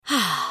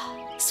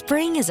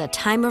Spring is a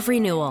time of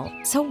renewal,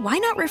 so why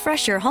not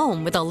refresh your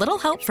home with a little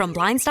help from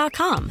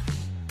Blinds.com?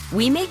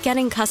 We make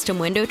getting custom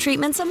window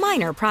treatments a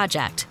minor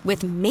project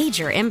with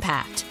major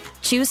impact.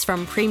 Choose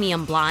from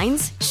premium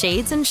blinds,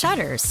 shades, and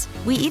shutters.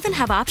 We even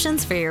have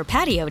options for your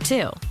patio,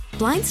 too.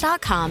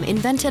 Blinds.com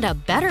invented a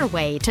better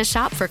way to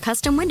shop for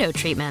custom window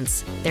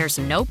treatments. There's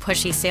no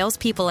pushy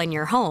salespeople in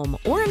your home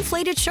or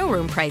inflated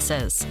showroom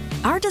prices.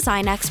 Our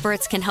design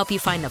experts can help you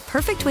find the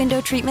perfect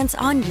window treatments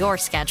on your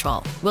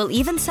schedule. We'll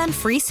even send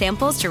free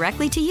samples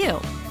directly to you.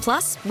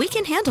 Plus, we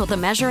can handle the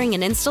measuring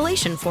and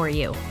installation for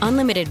you.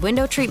 Unlimited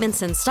window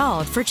treatments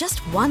installed for just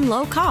one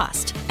low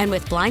cost. And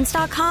with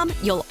Blinds.com,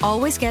 you'll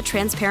always get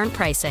transparent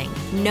pricing.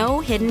 No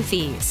hidden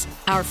fees.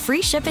 Our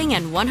free shipping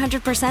and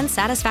 100%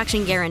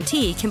 satisfaction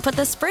guarantee can put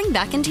the spring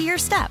back into your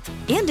step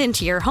and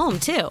into your home,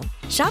 too.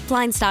 Shop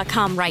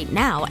Blinds.com right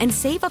now and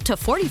save up to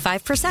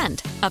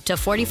 45%. Up to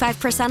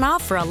 45%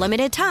 off for a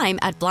limited time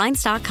at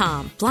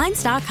Blinds.com.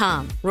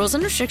 Blinds.com. Rules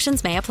and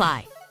restrictions may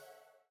apply.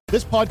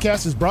 This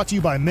podcast is brought to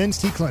you by Men's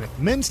T Clinic.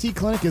 Men's T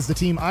Clinic is the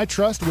team I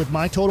trust with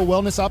my total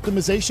wellness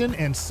optimization,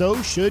 and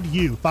so should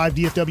you. 5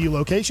 DFW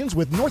locations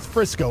with North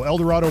Frisco, El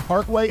Dorado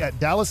Parkway at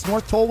Dallas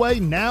North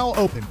Tollway now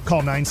open.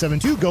 Call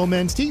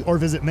 972-GO-MEN'S-T or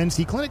visit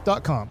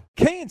mensteclinic.com.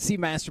 KNC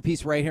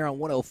Masterpiece right here on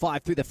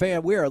 105 through the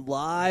Fan. We are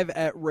live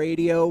at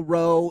Radio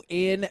Row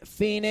in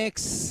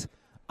Phoenix.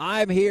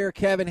 I'm here,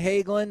 Kevin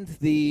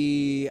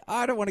Hageland.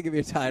 I don't want to give you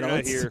a title. You're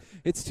not here.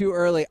 It's too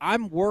early.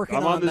 I'm working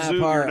on the that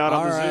Zoom. part. You're not on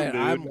All the Zoom, right,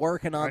 dude. I'm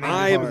working on that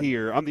I part. am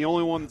here. I'm the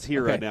only one that's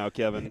here right now,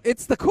 Kevin.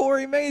 It's the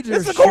Corey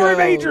Majors It's the Corey Show.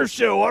 Majors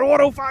Show on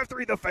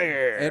 105.3 The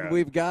Fan. And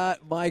we've got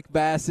Mike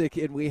Bassick,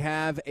 and we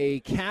have a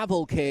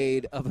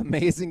cavalcade of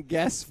amazing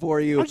guests for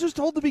you. I was just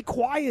told to be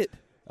quiet.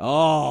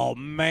 Oh,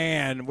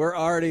 man. We're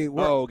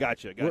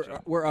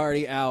Gotcha. We're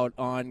already out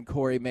on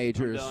Corey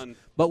Majors. I'm done.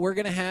 But we're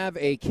going to have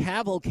a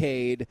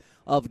cavalcade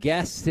of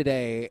guests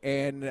today,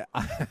 and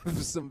I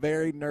have some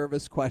very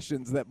nervous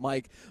questions that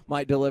Mike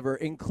might deliver,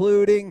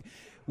 including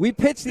we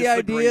pitched the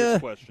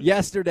idea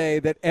yesterday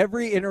that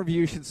every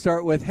interview should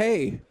start with,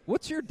 hey,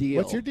 what's your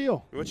deal? What's your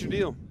deal? What's your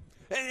deal?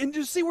 And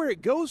just see where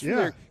it goes from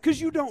there, because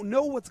you don't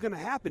know what's going to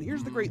happen.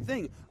 Here's the great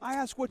thing. I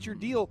ask what's your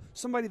deal.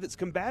 Somebody that's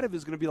combative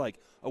is going to be like,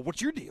 oh,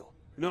 what's your deal?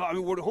 No, I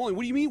mean, hold on.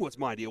 What do you mean, what's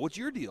my deal? What's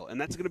your deal?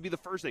 And that's going to be the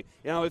first thing.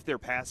 Now, if they're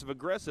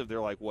passive-aggressive, they're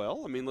like,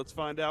 well, I mean, let's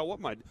find out what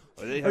my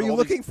 – Are you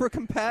looking for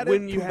combative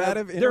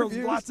interviews? There are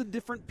lots of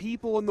different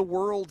people in the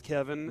world,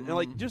 Kevin. And,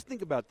 like, just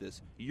think about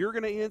this. You're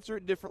going to answer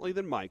it differently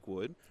than Mike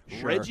would.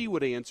 Sure. Reggie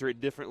would answer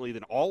it differently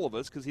than all of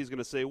us because he's going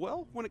to say,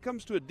 well, when it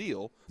comes to a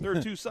deal, there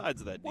are two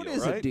sides of that deal, What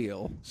is a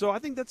deal? So I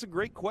think that's a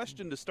great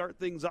question to start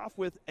things off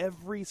with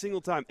every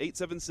single time.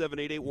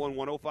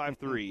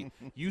 877-881-1053.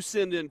 You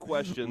send in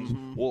questions,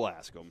 we'll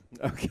ask them.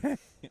 Okay.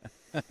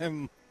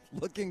 I'm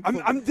looking.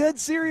 I'm dead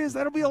serious.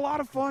 That'll be a lot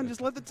of fun. Just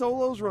let the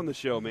Tolos run the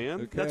show,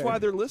 man. Okay. That's why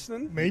they're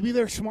listening. Maybe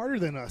they're smarter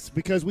than us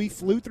because we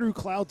flew through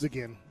clouds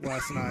again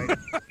last night.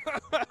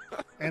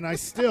 And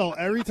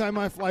every time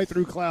I fly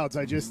through clouds,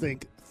 I just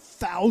think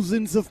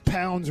thousands of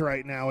pounds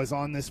right now is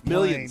on this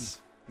plane.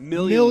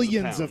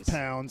 Millions of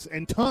pounds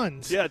and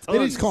tons. Yeah, tons.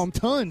 They just call them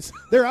tons.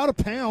 They're out of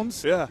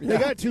pounds. Yeah. They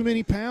got too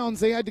many pounds.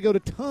 They had to go to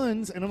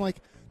tons. And I'm like,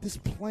 this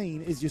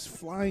plane is just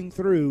flying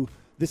through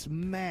this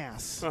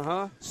mass.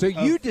 So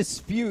you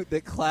dispute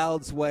that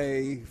clouds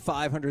weigh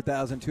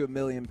 500,000 to 1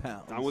 million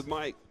pounds? I'm with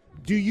Mike.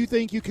 Do you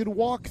think you could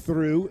walk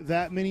through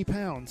that many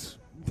pounds?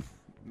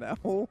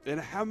 No. And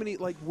how many,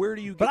 where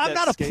do you get But that I'm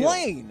not a scale?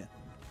 plane.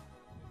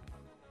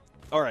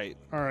 All right.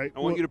 I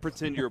want you to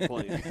pretend you're a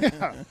plane.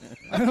 Yeah.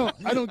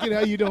 I don't get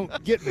how you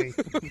don't get me.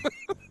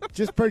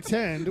 Just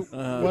pretend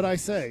what I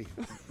say.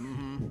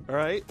 All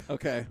right?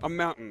 Okay. A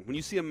mountain. When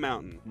you see a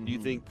mountain, do you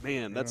think,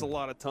 man, that's a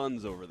lot of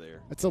tons over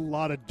there? That's a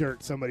lot of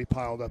dirt somebody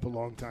piled up a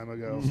long time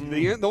ago.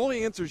 The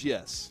only answer is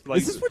yes.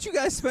 Is this what you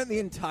guys spent the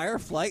entire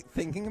flight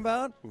thinking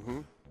about?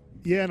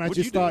 Yeah, and I What'd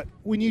just you do? thought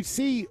when you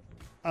see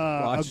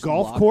a Watch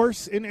golf Lock-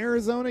 course in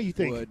Arizona, you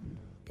think, Would.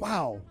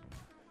 wow,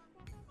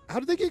 how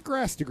did they get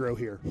grass to grow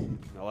here?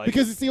 I like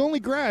Because it's the only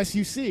grass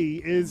you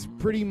see is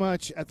pretty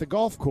much at the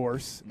golf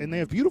course, and they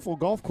have beautiful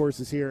golf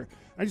courses here.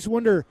 I just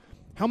wonder,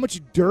 how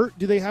much dirt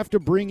do they have to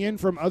bring in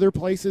from other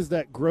places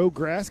that grow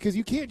grass? Because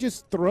you can't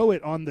just throw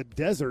it on the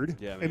desert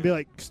and be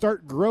like,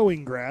 start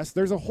growing grass.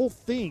 There's a whole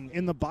thing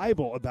in the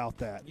Bible about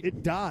that.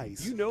 It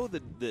dies. You know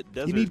that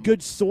desert You need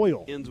good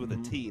soil. ends with a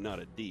T, not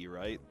a D,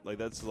 right? Like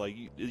that's like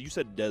you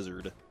said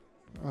desert.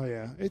 Oh,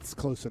 yeah. It's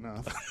close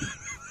enough.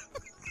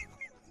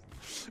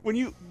 When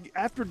you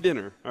after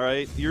dinner, all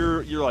right,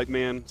 you're like,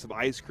 man, some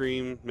ice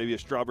cream, maybe a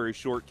strawberry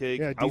shortcake.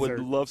 Yeah, I would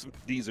dessert. love some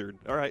dessert.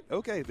 All right,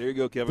 okay, there you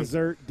go, Kevin.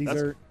 Dessert.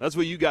 That's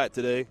what you got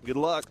today. Good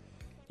luck.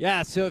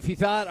 Yeah, so if you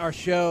thought our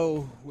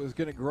show was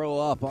going to grow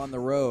up on the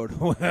road,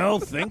 well,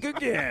 think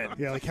again.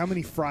 Yeah, like how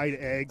many fried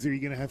eggs are you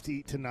going to have to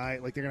eat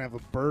tonight? Like they're going to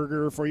have a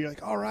burger for you.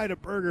 Like, all right, a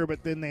burger,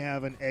 but then they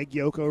have an egg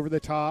yolk over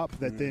the top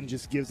that then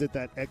just gives it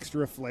that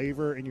extra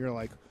flavor. And you're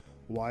like,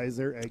 Why is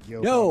there egg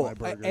yolk No, on my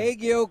burger?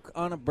 egg yolk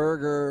on a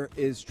burger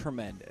is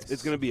tremendous.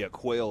 It's going to be a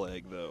quail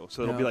egg, though.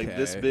 So it'll be like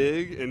this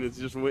big, and it's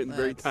just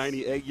very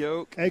tiny egg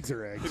yolk. Eggs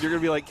are eggs. And you're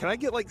going to be like, can I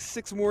get like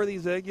 6 more of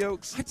these egg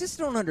yolks? I just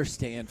don't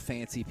understand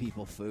fancy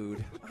people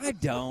food. I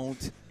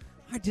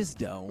just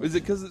don't. Is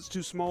it because it's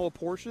too small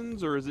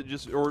portions, or is it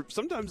just, or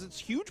sometimes it's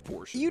huge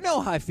portions? You know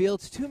how I feel.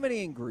 It's too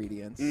many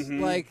ingredients. Mm-hmm.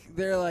 Like,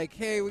 they're like,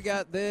 hey, we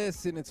got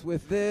this, and it's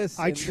with this.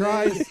 I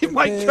tried.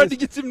 Mike tried to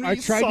get him to I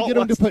use tried to salt get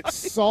him to last put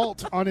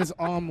salt on his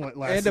omelet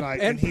last night,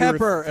 and he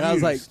pepper, and I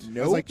was like, refused.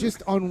 nope. I was like,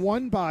 just on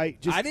one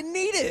bite, just I didn't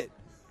need it.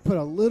 put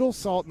a little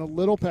salt and a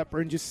little pepper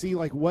and just see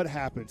like what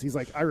happens. He's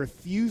like, I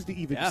refuse to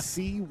even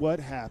see what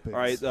happens. All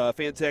right,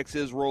 Fantex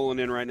is rolling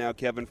in right now,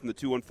 Kevin, from the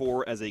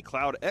 214 as a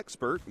cloud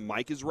expert.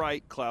 Mike is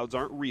right. Clouds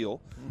aren't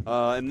real.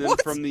 And then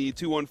from the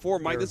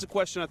 214, Mike, this is a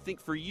question I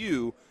think for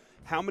you.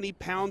 How many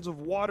pounds of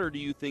water do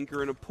you think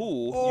are in a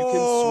pool you can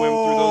swim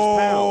through those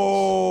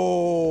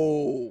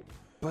pounds?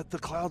 But the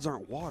clouds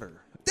aren't water.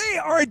 They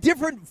are a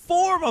different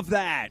form of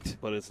that.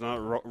 But it's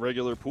not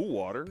regular pool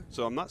water,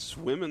 so I'm not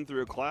swimming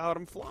through a cloud.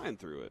 I'm flying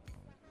through it.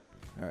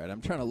 All right,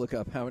 I'm trying to look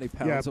up how many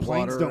pounds of water.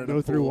 Yeah, planes don't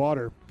go through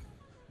water.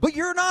 But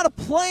you're not a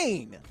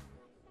plane.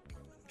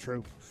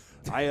 True.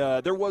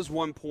 There was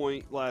one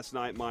point last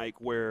night, Mike,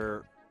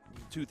 where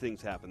 2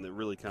 things happened that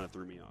really kind of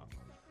threw me off.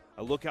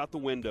 I look out the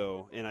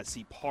window, and I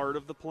see part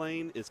of the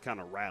plane is kind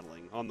of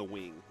rattling on the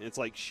wing. It's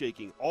like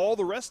shaking. All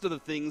the rest of the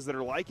things that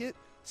are like it,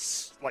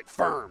 like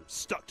firm,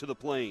 stuck to the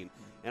plane.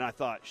 And I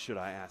thought, should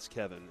I ask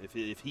Kevin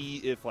if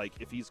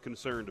he's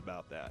concerned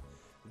about that?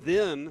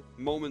 Then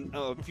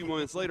a few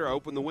moments later, I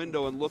open the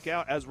window and look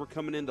out as we're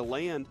coming into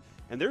land,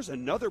 and there's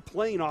another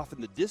plane off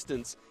in the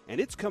distance,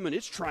 and it's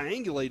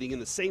triangulating in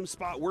the same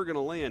spot we're going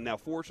to land. Now,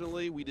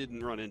 fortunately, we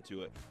didn't run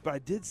into it. But I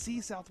did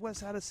see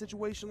Southwest had a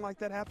situation like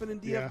that happen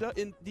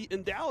in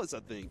in Dallas, I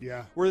think.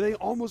 Yeah. Where they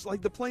almost,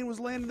 like, the plane was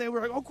landing, they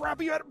were like, oh,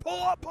 crap, you had to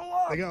pull up.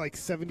 They got like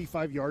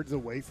 75 yards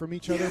away from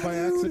each other by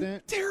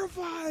accident.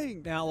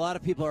 Terrifying. Now, a lot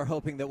of people are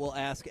hoping that we'll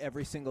ask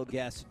every single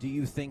guest, do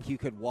you think you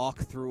could walk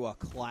through a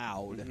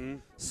cloud? Mm-hmm.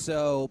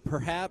 So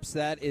perhaps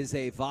that is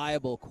a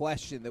viable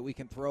question that we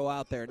can throw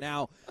out there.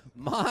 Now,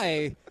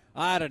 I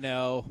don't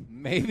know,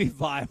 maybe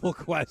viable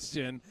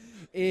question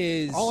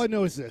is... All I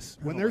know is this.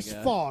 When there's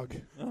fog,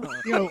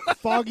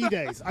 foggy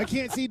days. I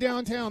can't see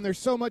downtown. There's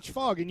so much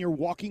fog, and you're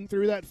walking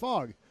through that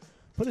fog.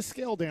 Put a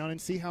scale down and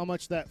see how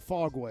much that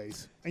fog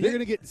weighs. And you're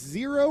going to get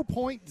 0.0.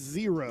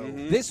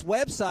 Mm-hmm. This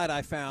website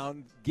I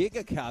found,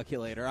 Giga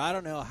Calculator, I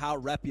don't know how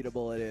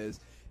reputable it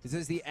is. It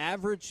says the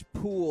average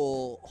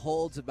pool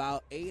holds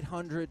about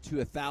 800 to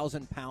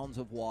 1,000 pounds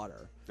of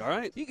water. All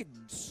right. You could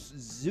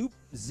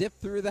zip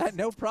through that,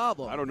 no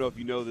problem. I don't know if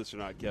you know this or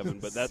not, Kevin,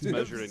 but that's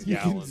measured in you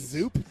gallons.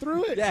 You can zoop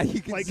through it? Yeah,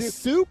 you can like zoop.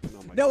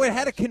 soup? No, it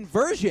had a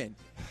conversion.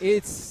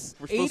 It's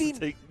We're supposed to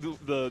take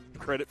the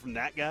credit from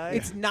that guy?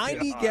 It's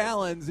 90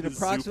 gallons and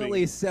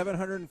approximately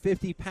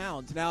 750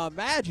 pounds. Now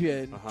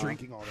imagine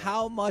drinking all that.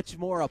 How much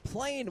more a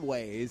plane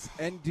weighs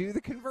and do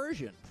the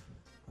conversion.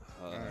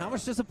 How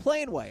much does a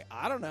plane weigh?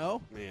 I don't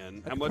know.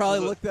 Man, I could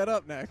probably look that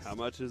up next. How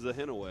much is a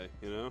hen away,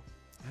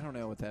 I don't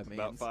know what that means.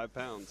 About 5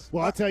 pounds.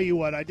 Well, I'll tell you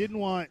what. I didn't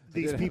want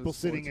these people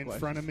sitting in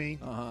front of me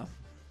Uh-huh.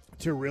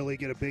 to really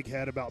get a big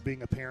head about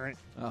being a parent.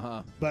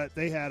 Uh-huh. But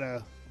they had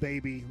a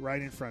baby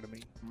right in front of me.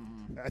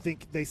 Mm-hmm. I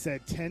think they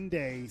said 10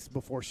 days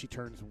before she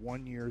turns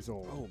 1 year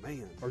old. Oh,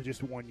 man. Or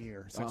just 1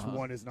 year, since Uh-huh.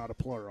 one is not a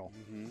plural.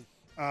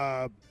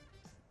 Mm-hmm.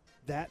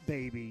 That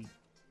baby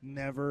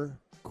never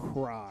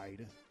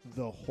cried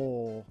the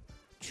whole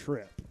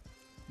trip.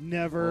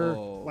 Never,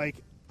 Whoa.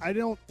 I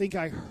don't think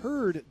I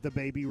heard the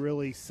baby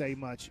really say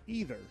much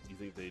either. You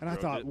think they And I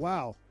thought, it?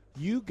 wow,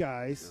 you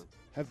guys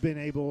have been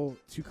able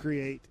to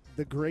create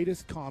the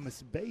greatest,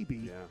 calmest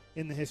baby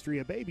in the history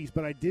of babies,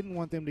 but I didn't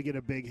want them to get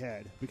a big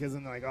head because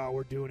then they're like, oh,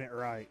 we're doing it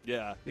right.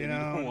 Yeah. You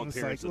don't know, want it's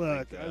parents like, to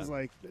look, think that. I was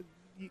like,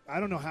 I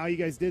don't know how you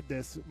guys did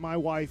this. My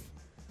wife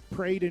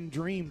prayed and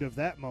dreamed of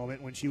that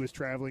moment when she was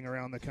traveling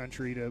around the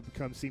country to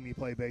come see me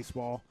play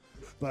baseball.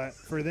 But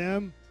for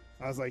them,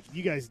 I was like,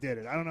 you guys did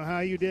it. I don't know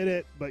how you did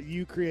it, but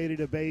you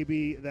created a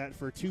baby that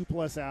for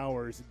 2+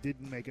 hours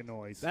didn't make a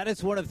noise. That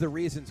is one of the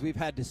reasons we've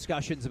had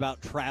discussions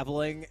about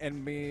traveling,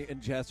 and me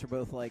and Jess are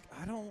both like,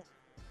 I don't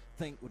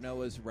think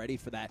Noah's ready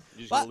for that. You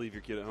just going to leave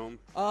your kid at home?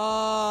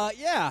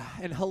 Yeah,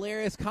 and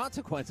hilarious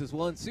consequences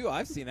will ensue.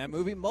 I've seen that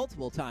movie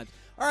multiple times.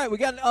 All right, we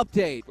got an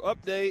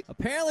update.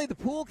 Apparently the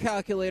pool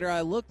calculator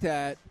I looked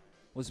at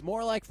was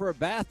more like for a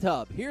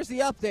bathtub. Here's the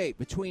update.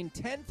 Between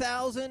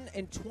 10,000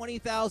 and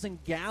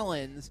 20,000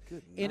 gallons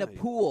in a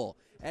pool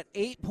at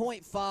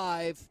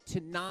 8.5 to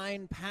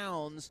 9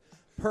 pounds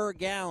per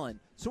gallon.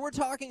 So we're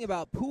talking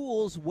about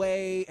pools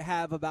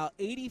have about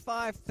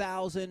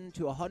 85,000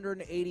 to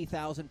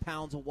 180,000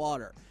 pounds of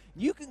water.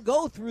 You can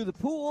go through the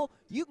pool.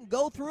 You can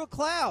go through a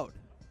cloud.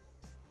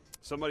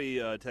 Somebody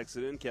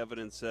texted in, Kevin,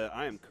 and said,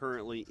 I am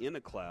currently in a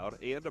cloud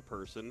and a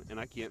person, and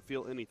I can't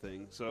feel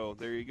anything. So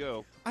there you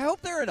go. I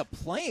hope they're in a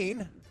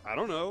plane. I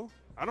don't know.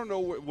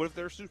 What if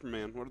they're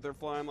Superman? What if they're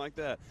flying like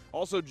that?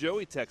 Also,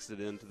 Joey texted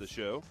into the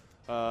show.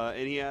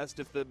 And he asked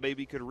if the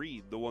baby could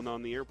read, the one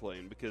on the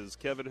airplane, because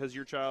Kevin, has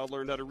your child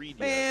learned how to read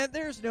yet? Man,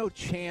 there's no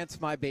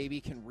chance my baby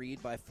can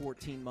read by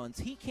 14 months.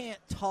 He can't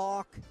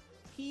talk.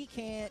 He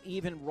can't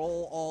even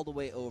roll all the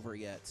way over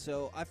yet.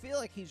 So I feel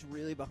like he's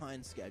really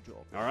behind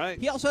schedule. All right.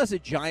 He also has a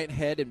giant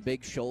head and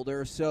big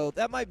shoulders, so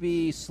that might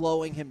be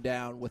slowing him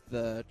down with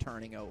the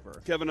turning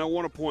over. Kevin, I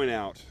want to point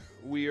out,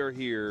 we are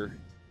here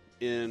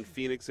in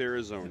Phoenix,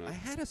 Arizona. I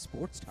had a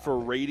sports topic. For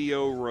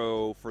Radio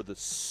Row for the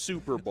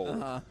Super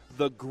Bowl.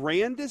 The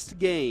grandest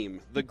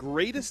game, the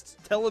greatest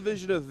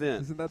television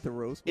event. Isn't that the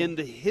Rose Bowl? In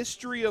the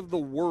history of the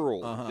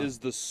world is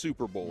the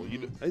Super Bowl.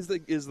 Is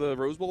the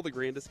Rose Bowl the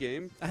grandest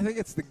game? I think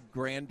it's the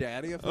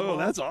granddaddy of them all.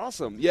 That's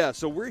awesome. Yeah,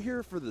 so we're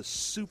here for the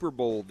Super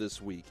Bowl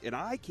this week, and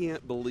I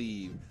can't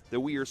believe that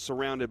we are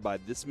surrounded by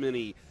this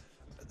many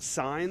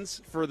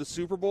signs for the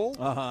Super Bowl,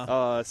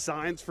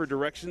 signs for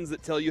directions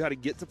that tell you how to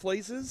get to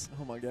places.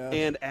 Oh my God!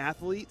 And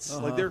athletes.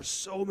 Like, there's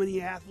so many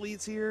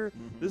athletes here.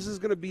 This is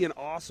going to be an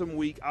awesome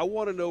week. I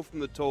want to know from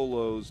the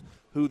Tolos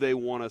who they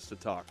want us to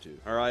talk to.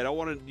 All right,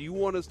 do you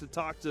want us to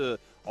talk to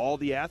all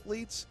the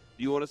athletes?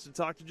 Do you want us to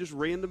talk to just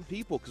random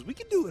people? Because we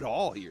can do it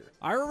all here.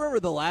 I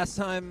remember the last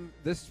time,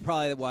 this is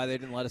probably why they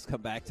didn't let us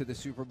come back to the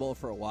Super Bowl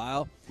for a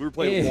while. We were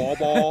playing wall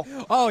ball.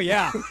 Oh,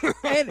 yeah.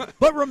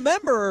 But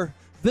remember,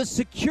 the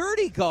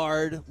security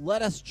guard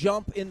let us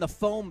jump in the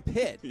foam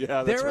pit.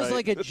 Yeah, that's There was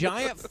right. like a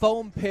giant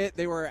foam pit.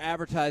 They were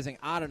advertising,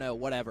 I don't know,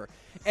 whatever.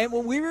 And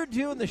when we were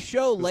doing the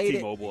show late,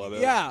 T-Mobile, I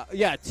bet.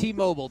 Yeah,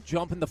 T-Mobile,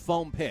 jump in the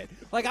foam pit.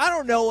 Like, I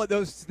don't know what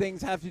those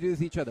things have to do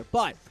with each other,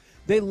 but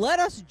they let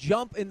us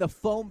jump in the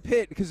foam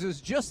pit because it was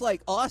just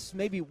like us,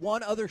 maybe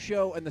one other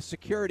show, and the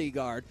security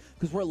guard,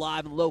 because we're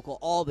live and local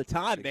all the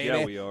time, baby.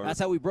 Yeah, we are. That's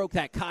how we broke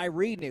that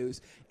Kyrie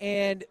news.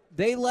 And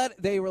they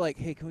were like,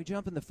 hey, can we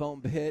jump in the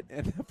foam pit?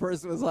 And the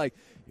person was like,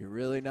 you're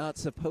really not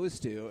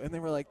supposed to. And they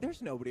were like,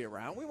 there's nobody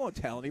around. We won't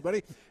tell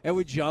anybody. And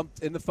we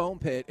jumped in the foam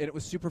pit, and it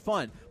was super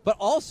fun. But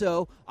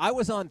also, I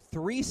was on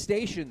 3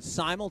 stations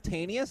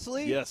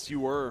simultaneously. Yes,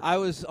 you were. I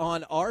was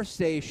on our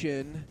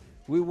station.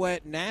 We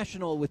went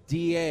national with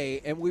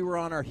DA, and we were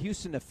on our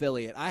Houston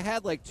affiliate. I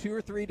had like 2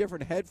 or 3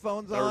 different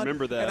headphones on. I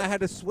remember that. And I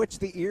had to switch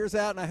the ears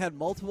out, and I had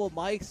multiple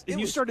mics. And It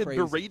you was started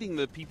crazy. berating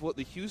the people at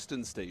the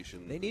Houston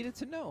station. They needed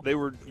to know. They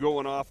were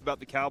going off about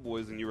the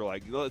Cowboys, and you were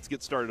like, let's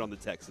get started on the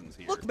Texans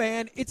here. Look,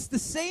 man, it's the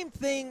same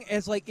thing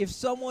as like if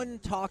someone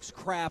talks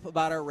crap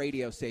about our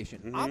radio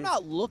station. I'm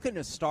not looking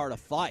to start a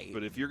fight.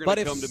 But if you're going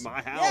to come to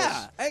my house.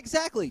 Yeah,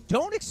 exactly.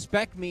 Don't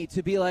expect me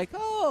to be like,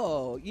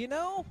 oh,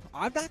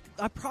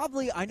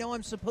 I know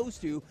I'm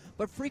supposed to,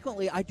 but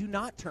frequently I do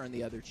not turn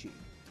the other cheek.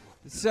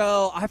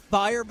 So I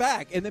fire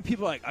back, and then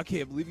people are like, I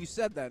can't believe you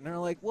said that. And they're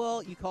like,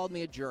 well, you called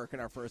me a jerk in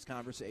our first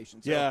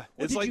conversation. So Yeah,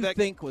 what it's did like you that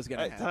think was going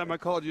to happen? time I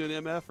called you an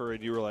MFer,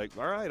 and you were like,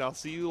 all right, I'll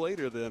see you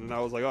later then. And I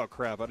was like, oh,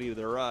 crap, I needed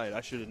a ride.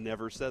 I should have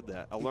never said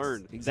that. I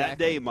learned. Exactly. That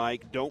day,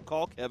 Mike, don't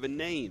call Kevin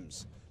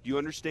names. Do you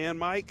understand,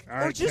 Mike? All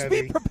right, Or just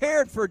Kevy. be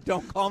prepared for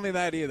don't call me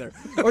that either.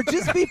 Or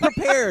just be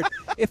prepared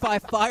if I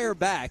fire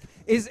back.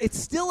 It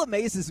still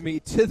amazes me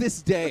to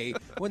this day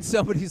when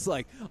somebody's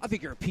like, I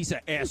think you're a piece of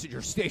ass and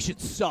your station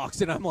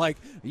sucks. And I'm like,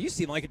 you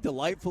seem like a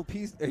delightful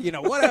piece,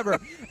 whatever.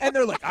 And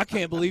they're like, I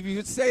can't believe you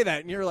would say that.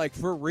 And you're like,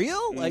 for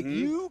real? Like,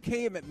 you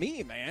came at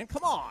me, man.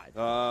 Come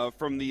on.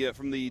 From the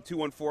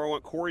 214, I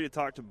want Corey to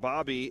talk to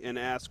Bobby and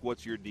ask,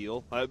 what's your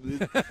deal? Bobby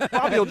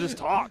will just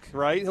talk,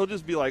 right? He'll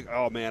just be like,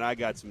 oh, man, I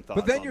got some thoughts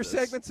But then on your this.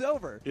 segment's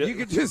over. Yeah. You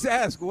can just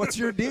ask, what's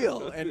your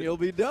deal? And you'll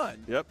be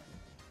done. Yep.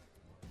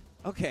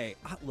 Okay,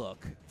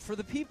 look, for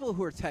the people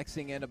who are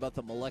texting in about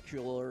the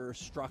molecular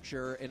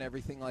structure and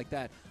everything like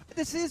that,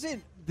 this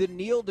isn't the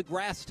Neil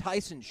deGrasse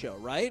Tyson show,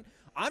 right?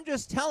 I'm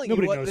just telling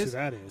Nobody you what knows this who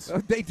that is.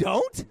 They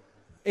don't?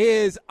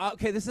 This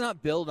is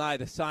not Bill Nye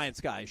the Science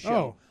Guy show.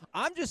 Oh.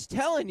 I'm just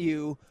telling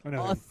you I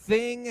know a him.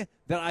 thing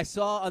that I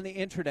saw on the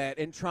internet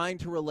and trying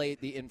to relate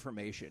the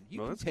information. You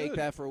Well, can that's take good.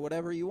 that for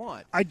whatever you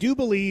want. I do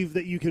believe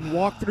that you can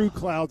walk through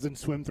clouds and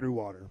swim through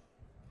water.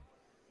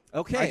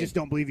 Okay. I just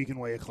don't believe you can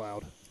weigh a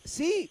cloud.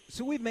 See,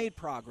 so we've made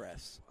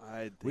progress.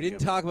 We didn't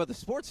talk about the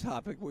sports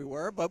topic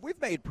but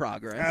we've made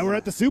progress. We're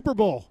at the Super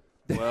Bowl.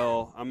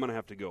 Well, I'm going to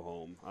have to go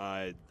home.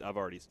 I've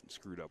already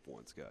screwed up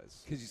once,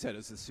 guys. Because you said it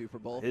was the Super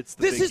Bowl. It's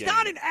the this big is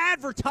not game. an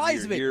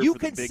advertisement. You're here You for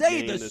the can big say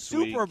game the this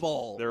Super week.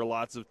 Bowl. There are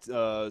lots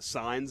of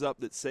signs up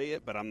that say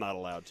it, but I'm not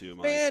allowed to,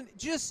 Mike. Man,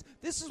 this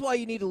is why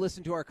you need to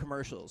listen to our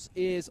commercials.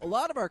 Is a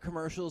lot of our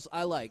commercials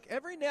I like.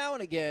 Every now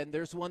and again,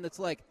 there's one that's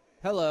like,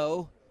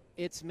 hello,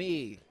 it's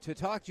me to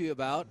talk to you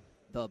about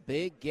the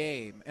big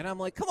game. And I'm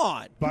like, come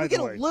on. Can By we the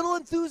get way, a little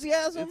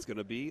enthusiasm? It's going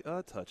to be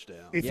a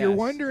touchdown. If Yes. you're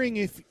wondering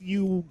if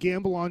you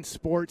gamble on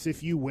sports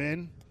if you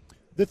win,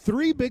 the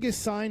 3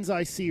 biggest signs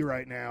I see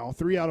right now,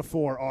 3 out of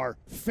 4, are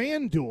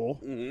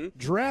FanDuel,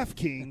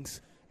 DraftKings,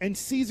 and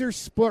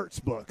Caesars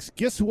Sportsbooks.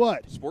 Guess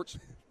what? Sports?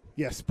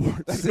 Yes,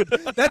 sports.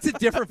 That's a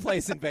different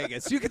place in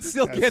Vegas. You can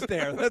still get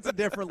there. That's a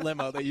different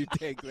limo that you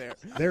take there.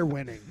 They're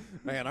winning.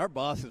 Man, our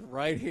boss is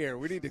right here.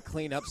 We need to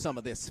clean up some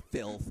of this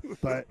filth.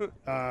 But,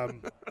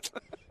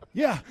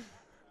 yeah,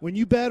 when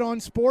you bet on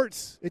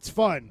sports, it's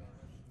fun.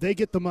 they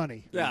get the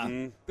money. Yeah,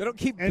 they don't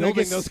keep And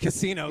building those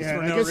casinos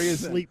for no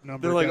reason. Sleep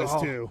Number They're like,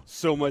 does too.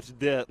 So much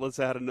debt. Let's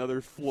add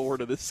another floor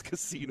to this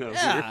casino.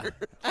 Yeah, here.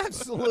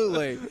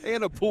 absolutely.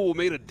 And a pool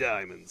made of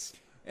diamonds.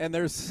 And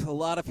there's a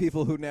lot of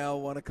people who now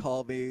want to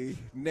call me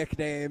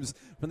nicknames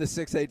from the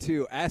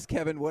 682. Ask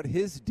Kevin what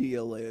his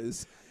deal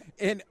is.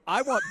 And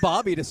I want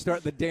Bobby to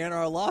start the Dan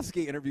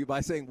Orlovsky interview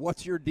by saying,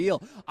 what's your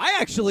deal? I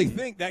actually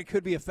think that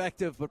could be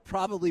effective, but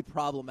probably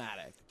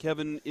problematic.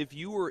 Kevin, if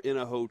you were in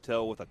a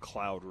hotel with a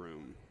cloud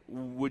room,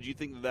 would you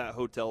think that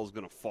hotel is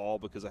going to fall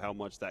because of how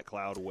much that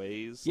cloud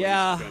weighs?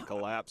 Yeah. It's going to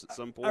collapse at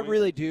some point? I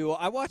really do.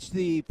 I watched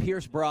the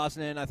Pierce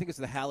Brosnan, I think it's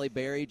the Halle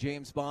Berry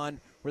James Bond,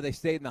 where they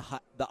stayed in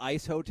the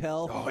Ice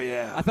Hotel. Oh,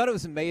 yeah. I thought it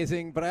was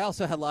amazing, but I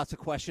also had lots of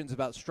questions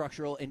about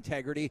structural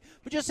integrity.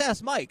 But just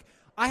ask Mike.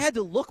 I had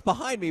to look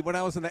behind me when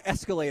I was in the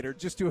escalator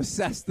just to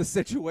assess the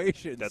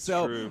situation. That's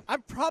so true.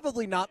 I'm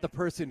probably not the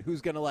person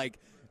who's going to,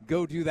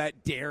 go do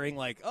that daring,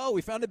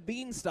 we found a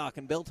beanstalk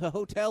and built a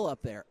hotel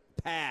up there.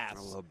 Pass.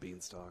 I love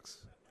beanstalks.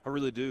 I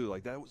really do.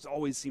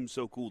 Always seems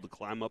so cool to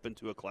climb up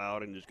into a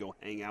cloud and just go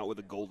hang out with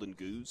a golden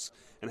goose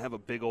and have a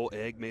big old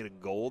egg made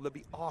of gold. That'd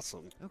be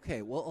awesome.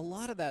 Okay, well, a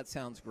lot of that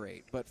sounds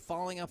great, but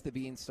falling off the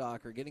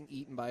beanstalk or getting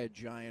eaten by a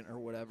giant or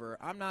whatever,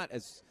 I'm not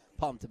as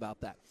pumped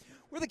about that.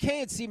 We're the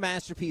KNC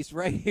Masterpiece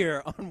right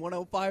here on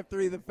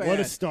 105.3 The Fan. What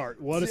a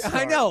start. What a start.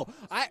 I know.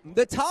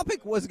 The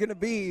topic was going to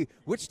be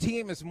which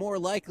team is more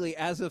likely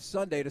as of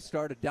Sunday to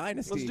start a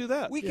dynasty. Let's do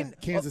that. We can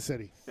Kansas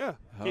City. Yeah.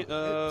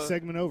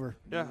 Segment over.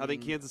 Yeah, I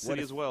think Kansas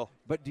City as well.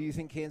 But do you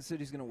think Kansas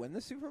City's going to win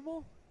the Super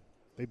Bowl?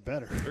 They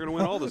better. They're going to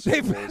win all the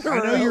Super Bowls. I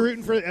know you're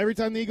rooting for every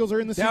time the Eagles are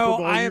in the Super Bowl.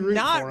 No, I am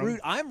not.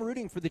 I'm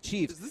rooting for the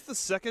Chiefs. Is this the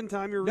second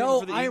time you're rooting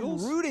for the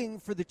Eagles? No, I'm rooting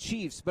for the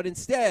Chiefs. But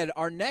instead,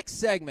 our next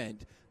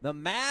segment, the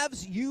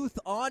Mavs youth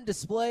on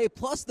display,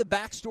 plus the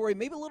backstory,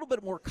 maybe a little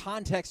bit more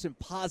context and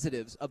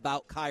positives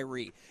about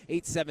Kyrie.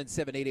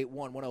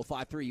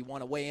 877-881-1053. You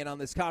want to weigh in on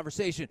this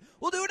conversation?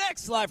 We'll do it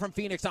next, live from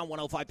Phoenix on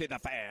 105.3 The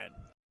Fan.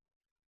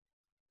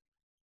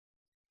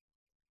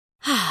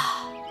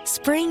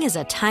 Spring is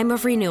a time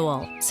of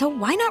renewal, so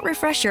why not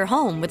refresh your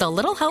home with a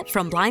little help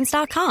from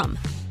Blinds.com?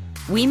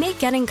 We make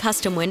getting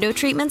custom window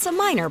treatments a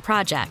minor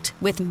project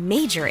with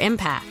major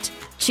impact.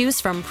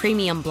 Choose from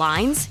premium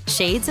blinds,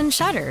 shades, and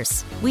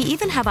shutters. We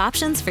even have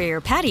options for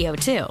your patio,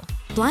 too.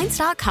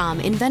 Blinds.com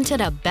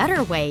invented a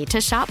better way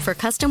to shop for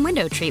custom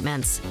window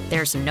treatments.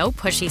 There's no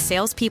pushy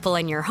salespeople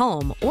in your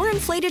home or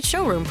inflated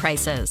showroom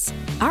prices.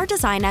 Our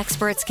design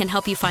experts can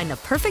help you find the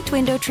perfect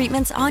window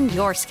treatments on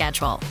your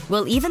schedule.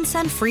 We'll even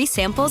send free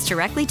samples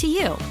directly to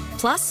you.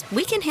 Plus,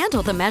 we can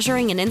handle the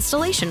measuring and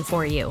installation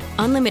for you.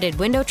 Unlimited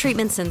window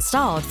treatments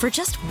installed for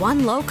just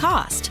one low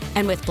cost.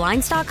 And with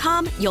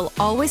Blinds.com, you'll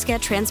always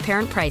get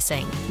transparent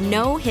pricing.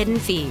 No hidden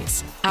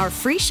fees. Our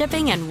free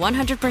shipping and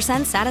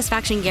 100%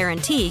 satisfaction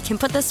guarantee can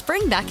put the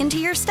spring back into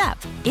your step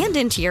and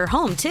into your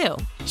home, too.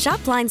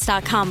 Shop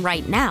Blinds.com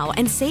right now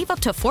and save up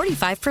to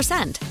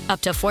 45%.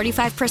 Up to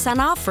 45%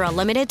 off for a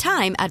limited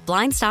time at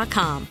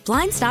Blinds.com.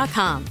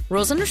 Blinds.com.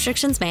 Rules and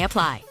restrictions may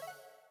apply.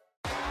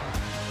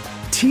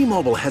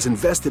 T-Mobile has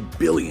invested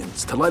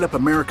billions to light up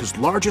America's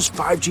largest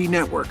 5G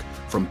network,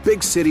 from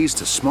big cities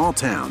to small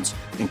towns,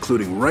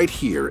 including right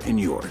here in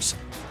yours.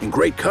 And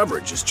great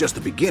coverage is just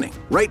the beginning.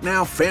 Right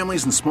now,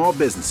 families and small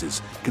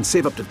businesses can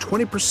save up to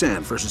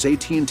 20% versus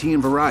AT&T and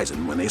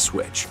Verizon when they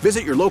switch.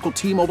 Visit your local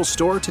T-Mobile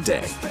store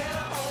today.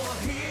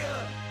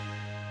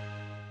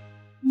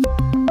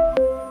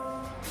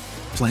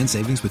 Plan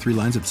savings with 3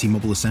 lines of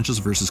T-Mobile Essentials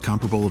versus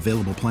comparable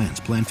available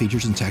plans. Plan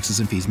features and taxes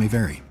and fees may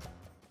vary.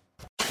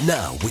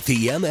 Now, with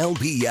the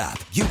MLB app,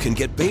 you can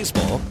get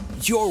baseball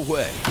your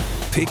way.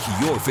 Pick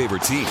your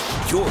favorite team,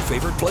 your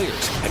favorite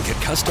players, and get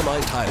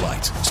customized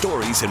highlights,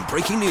 stories, and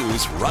breaking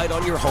news right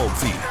on your home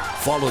feed.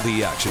 Follow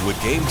the action with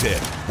Game Day,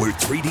 where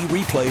 3D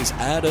replays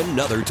add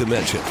another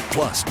dimension.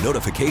 Plus,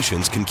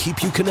 notifications can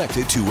keep you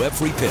connected to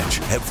every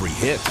pitch, every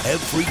hit,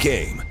 every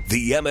game.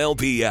 The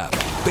MLB app.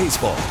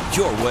 Baseball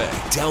your way.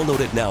 Download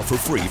it now for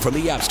free from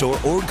the App Store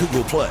or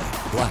Google Play.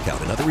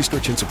 Blackout and other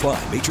restrictions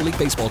apply. Major League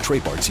Baseball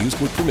trademarks used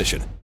with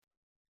permission.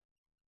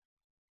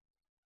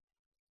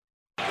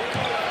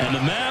 And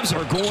the Mavs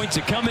are going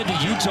to come into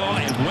Utah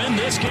and win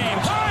this game.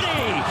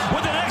 Hardy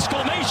with an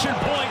exclamation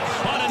point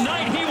on a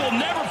night he will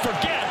never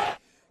forget.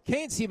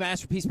 KNC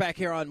Masterpiece back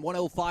here on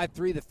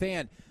 105.3 The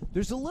Fan.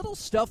 There's a little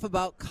stuff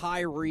about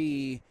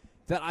Kyrie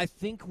that I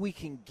think we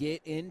can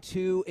get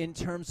into in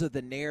terms of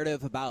the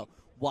narrative about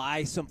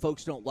why some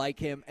folks don't like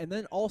him, and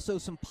then also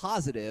some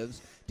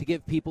positives to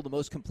give people the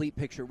most complete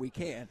picture we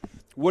can.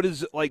 What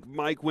is, like,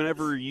 Mike,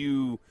 whenever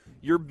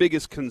your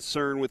biggest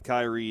concern with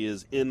Kyrie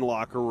is in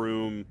locker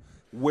room,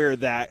 where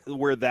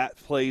that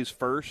plays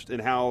first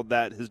and how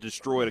that has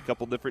destroyed a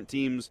couple different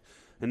teams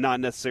and not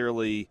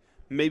necessarily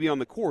maybe on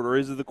the court, or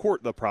is it the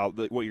court the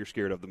problem, what you're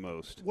scared of the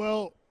most?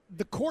 Well,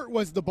 the court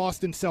was the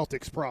Boston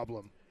Celtics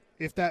problem,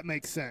 if that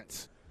makes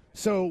sense.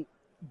 So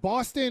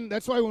Boston,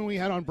 that's why when we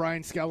had on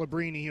Brian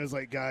Scalabrine, he was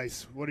like,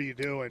 guys, what are you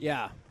doing?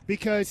 Yeah.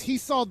 Because he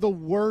saw the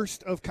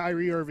worst of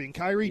Kyrie Irving.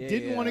 Kyrie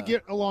didn't want to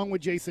get along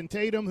with Jason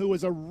Tatum, who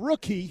was a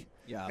rookie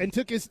and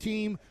took his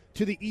team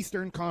to the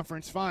Eastern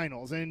Conference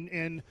Finals.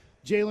 And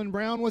Jaylen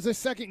Brown was a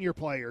second-year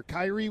player.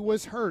 Kyrie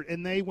was hurt,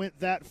 and they went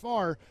that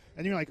far.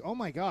 And you're like, oh,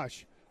 my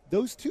gosh,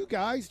 those two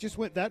guys just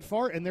went that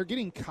far, and they're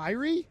getting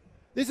Kyrie?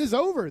 This is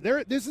over.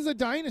 This is a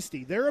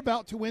dynasty. They're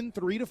about to win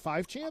 3 to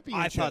 5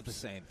 championships. I thought the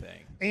same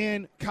thing.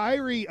 And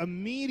Kyrie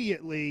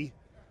immediately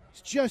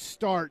just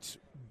starts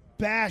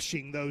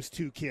bashing those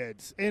two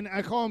kids. And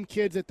I call them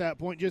kids at that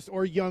point,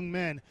 or young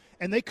men,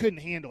 and they couldn't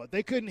handle it.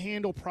 They couldn't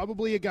handle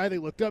probably a guy they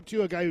looked up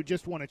to, a guy who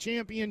just won a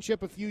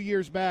championship a few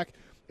years back,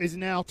 is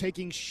now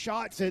taking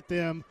shots at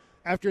them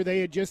after they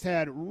had just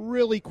had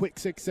really quick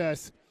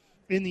success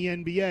in the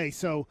NBA.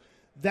 So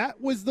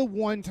that was the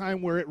one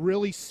time where it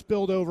really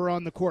spilled over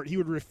on the court. He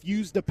would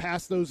refuse to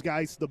pass those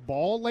guys the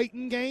ball late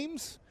in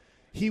games.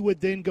 He would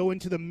then go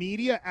into the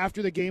media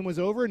after the game was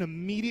over and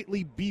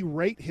immediately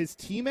berate his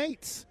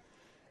teammates.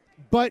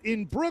 But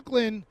in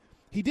Brooklyn,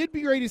 he did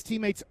berate his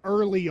teammates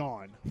early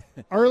on.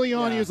 Early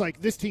on, He was like,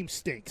 this team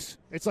stinks.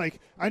 It's like,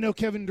 I know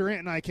Kevin Durant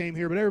and I came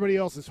here, but everybody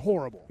else is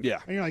horrible. Yeah.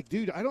 And you're like,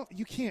 dude,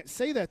 you can't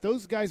say that.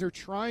 Those guys are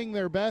trying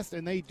their best,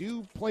 and they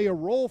do play a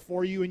role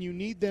for you, and you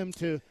need them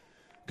to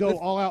go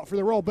all out for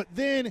the role. But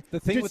then the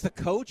thing with the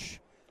coach,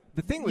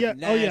 the thing with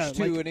Nash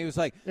too, and he was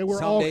like,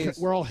 we're all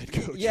head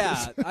coaches.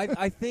 Yeah,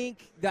 I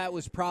think that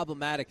was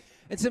problematic.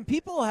 And some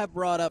people have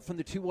brought up from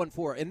the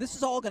 214, and this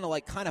is all going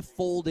to kind of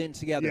fold in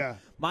together. Yeah.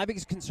 My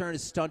biggest concern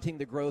is stunting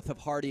the growth of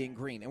Hardy and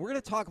Green, and we're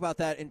going to talk about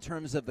that in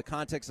terms of the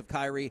context of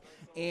Kyrie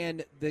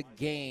and the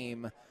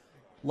game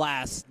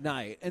last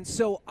night. And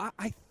so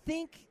I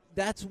think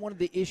that's one of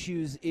the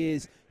issues.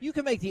 Is you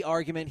can make the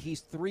argument he's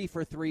 3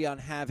 for 3 on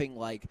having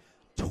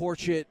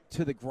torch it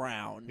to the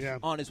ground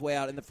on his way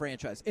out in the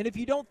franchise. And if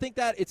you don't think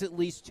that, it's at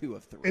least 2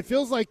 of 3. It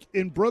feels like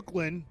in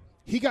Brooklyn,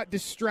 he got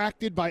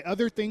distracted by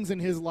other things in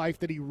his life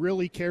that he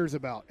really cares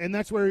about. And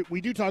that's where we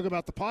do talk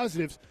about the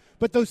positives.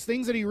 But those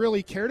things that he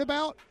really cared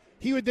about,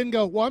 he would then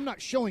go, well, I'm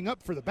not showing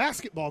up for the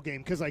basketball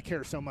game because I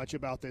care so much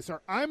about this.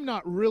 Or I'm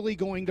not really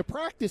going to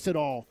practice at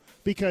all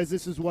because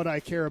this is what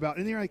I care about.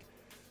 And you're like,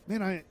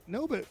 man, I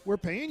know, but we're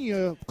paying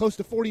you close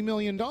to $40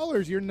 million.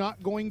 You're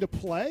not going to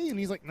play? And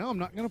he's like, no, I'm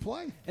not going to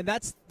play. And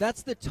that's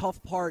the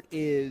tough part,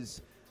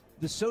 is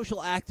the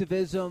social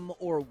activism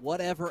or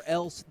whatever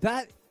else.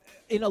 That,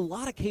 in a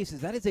lot of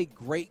cases, that is a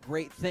great,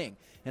 great thing.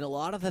 And a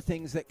lot of the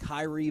things that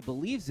Kyrie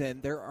believes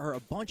in, there are a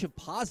bunch of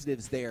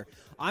positives there.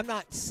 I'm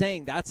not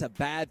saying that's a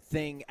bad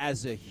thing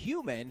as a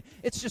human.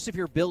 It's just if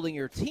you're building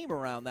your team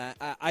around that,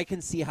 I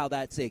can see how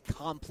that's a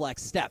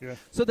complex step. Yeah.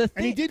 So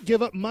and he did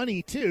give up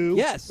money, too.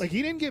 Yes.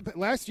 He didn't get –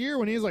 last year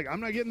when he was like,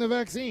 I'm not getting the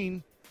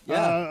vaccine.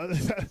 Yeah.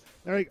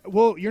 They're like,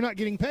 well, you're not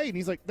getting paid. And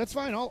he's like, that's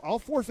fine. I'll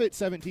forfeit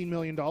 $17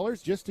 million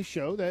just to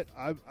show that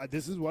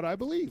this is what I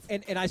believe.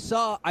 And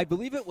I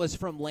believe it was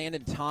from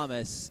Landon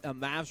Thomas, a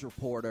Mavs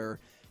reporter.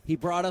 He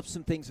brought up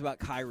some things about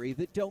Kyrie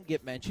that don't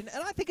get mentioned,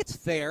 and I think it's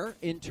fair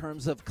in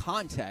terms of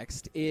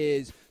context.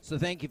 So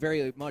thank you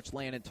very much,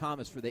 Landon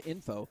Thomas, for the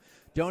info.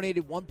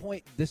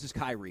 This is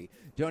Kyrie.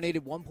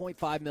 Donated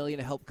 $1.5 million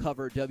to help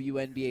cover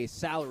WNBA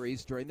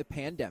salaries during the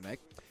pandemic.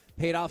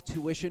 Paid off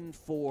tuition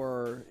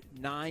for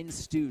 9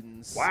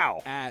 students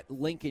at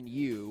Lincoln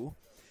U.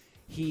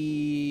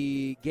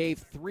 He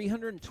gave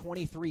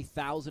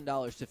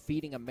 $323,000 to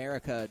Feeding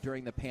America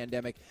during the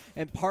pandemic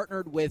and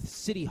partnered with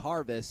City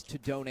Harvest to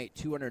donate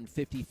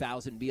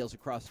 250,000 meals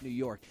across New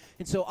York.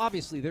 And so,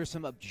 obviously, there's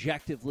some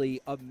objectively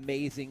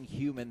amazing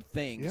human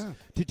things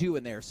to do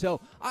in there.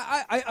 So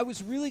I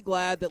was really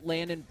glad that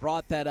Landon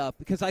brought that up,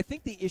 because I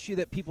think the issue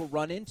that people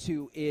run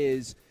into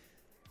is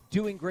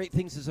doing great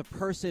things as a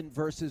person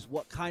versus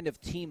what kind of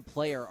team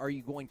player are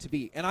you going to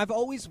be. And I've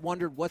always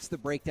wondered, what's the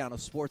breakdown of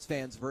sports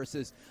fans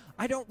versus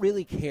I don't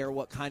really care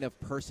what kind of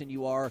person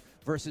you are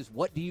versus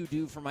what do you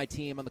do for my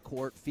team on the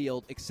court,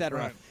 field, etc.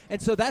 Right.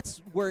 And so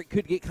that's where it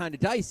could get kind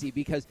of dicey,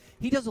 because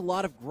he does a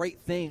lot of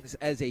great things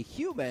as a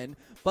human,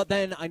 but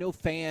then I know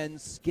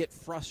fans get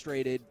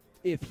frustrated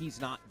if he's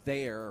not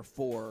there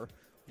for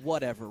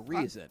whatever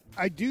reason.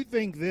 I do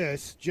think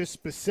this, just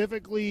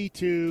specifically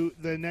to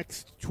the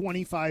next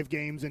 25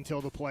 games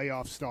until the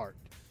playoffs start,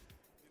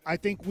 I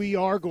think we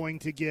are going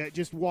to get,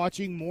 just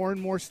watching more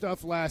and more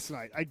stuff last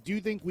night, I do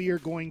think we are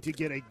going to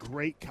get a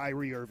great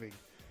Kyrie Irving.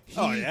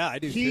 I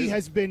do He too.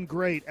 has been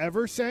great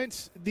ever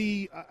since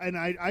and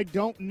I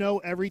don't know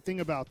everything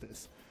about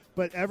this,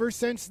 but ever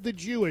since the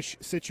Jewish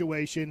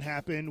situation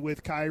happened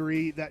with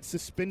Kyrie that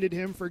suspended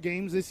him for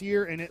games this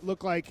year, and it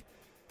looked like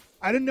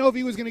I didn't know if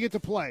he was going to get to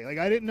play.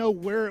 I didn't know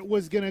where it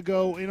was going to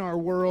go in our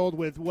world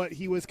with what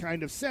he was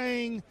kind of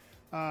saying,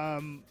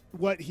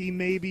 what he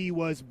maybe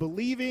was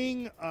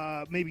believing,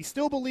 maybe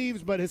still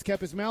believes, but has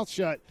kept his mouth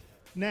shut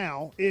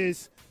now.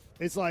 It's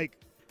like,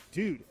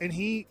 dude, and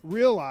he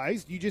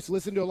realized, you just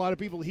listen to a lot of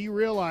people, he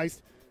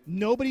realized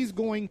nobody's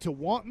going to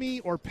want me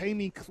or pay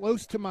me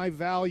close to my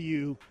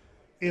value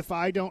if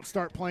I don't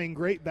start playing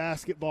great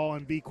basketball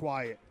and be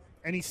quiet.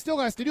 And he still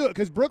has to do it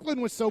because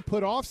Brooklyn was so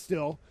put off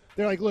still.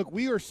 They're like, look,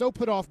 we are so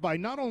put off by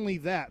not only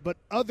that, but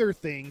other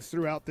things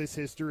throughout this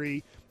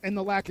history and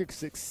the lack of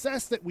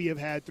success that we have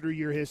had through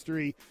your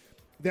history.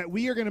 that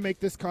we are going to make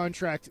this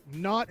contract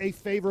not a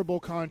favorable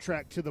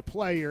contract to the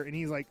player. And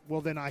he's like,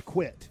 well, then I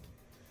quit.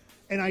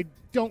 And I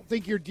don't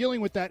think you're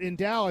dealing with that in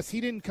Dallas.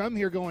 He didn't come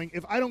here going,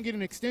 if I don't get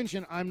an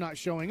extension, I'm not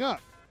showing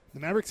up. The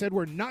Mavericks said,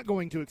 we're not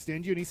going to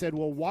extend you. And he said,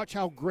 well, watch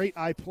how great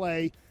I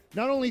play,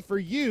 not only for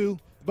you,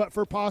 but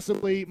for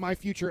possibly my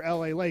future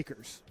L.A.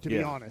 Lakers, to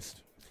be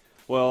honest.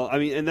 Well, I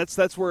mean, and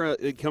that's where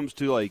it comes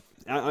to, like,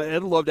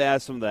 I'd love to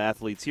ask some of the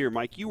athletes here.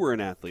 Mike, you were an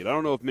athlete. I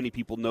don't know if many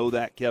people know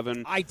that,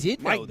 Kevin. I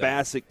did know Mike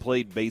Bassick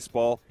played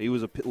baseball. He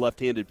was a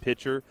left-handed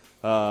pitcher.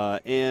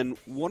 And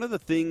one of the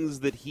things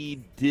that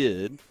he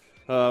did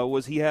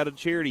was he had a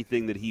charity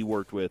thing that he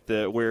worked with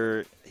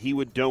where he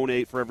would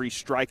donate for every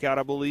strikeout,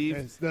 I believe.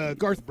 It's the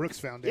Garth Brooks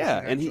Foundation. Yeah,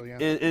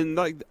 and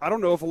like, I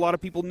don't know if a lot of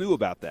people knew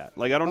about that.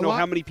 Like, I don't know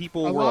how many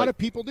people A were lot of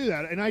people do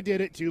that, and I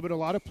did it too, but a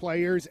lot of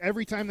players,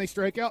 every time they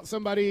strike out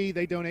somebody,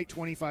 they donate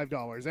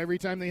 $25. Every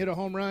time they hit a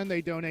home run,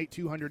 they donate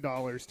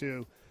 $200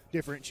 to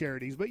different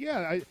charities. But,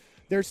 yeah,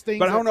 there's things.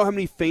 But I don't know how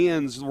many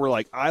fans were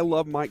like, I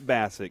love Mike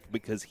Bassick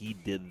because he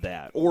did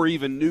that, or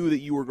even knew that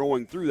you were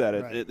going through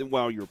that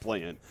while you were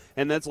playing.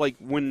 And that's like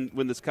when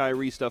this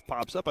Kyrie stuff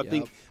pops up, I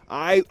think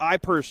I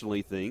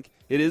personally think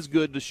it is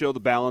good to show the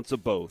balance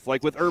of both.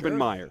 Like with Urban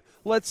Meyer.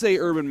 Let's say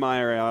Urban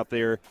Meyer out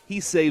there, he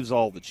saves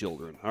all the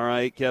children. All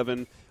right,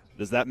 Kevin?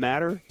 Does that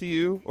matter to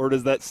you, or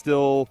does that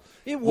still?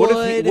 It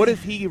would. What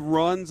if he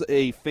runs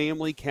a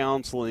family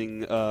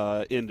counseling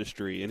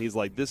industry, and he's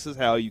like, "This is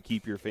how you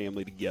keep your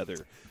family together.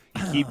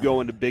 You keep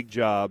going to big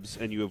jobs,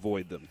 and you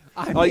avoid them."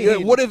 I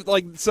mean, what if,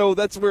 like? So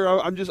that's where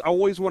I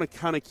always want to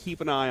kind of keep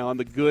an eye on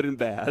the good and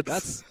bad.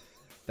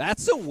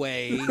 That's a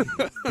way.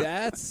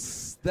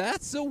 That's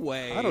a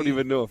way. I don't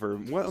even know if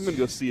I'm going to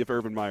go see if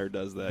Urban Meyer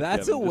does that.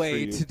 That's Kevin, a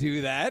way to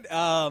do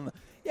that.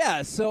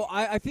 Yeah, so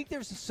I think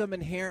there's some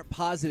inherent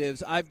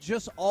positives. I've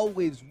just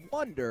always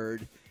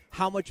wondered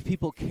how much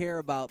people care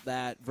about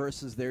that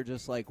versus they're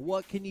just like,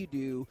 what can you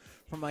do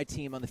for my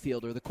team on the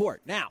field or the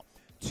court? Now,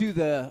 to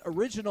the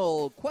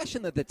original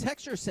question that the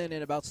texter sent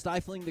in about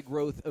stifling the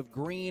growth of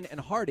Green and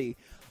Hardy,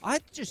 I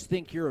just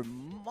think you're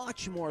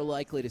much more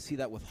likely to see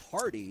that with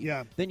Hardy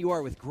than you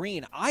are with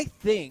Green. I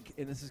think,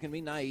 and this is going to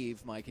be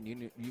naive, Mike, and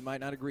you might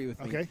not agree with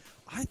me.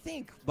 I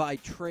think by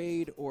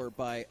trade or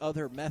by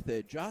other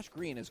method, Josh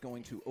Green is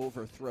going to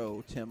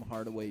overthrow Tim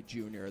Hardaway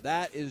Jr.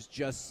 That is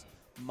just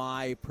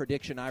my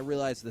prediction. I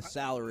realize the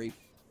salary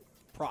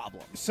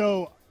problem.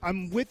 So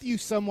I'm with you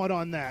somewhat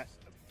on that.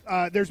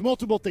 There's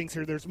multiple things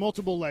here. There's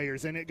multiple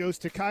layers, and it goes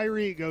to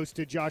Kyrie, it goes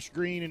to Josh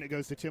Green, and it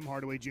goes to Tim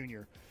Hardaway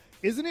Jr.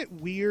 Isn't it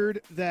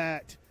weird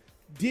that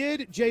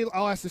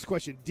I'll ask this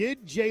question.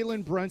 Did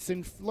Jalen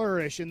Brunson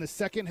flourish in the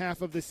second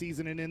half of the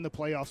season and in the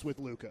playoffs with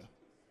Luka?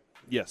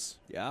 Yes.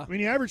 Yeah. I mean,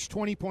 he averaged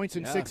 20 points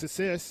and 6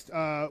 assists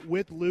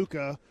with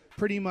Luka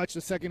pretty much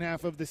the second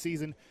half of the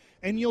season.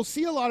 And you'll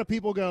see a lot of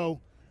people go,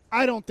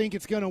 I don't think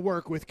it's going to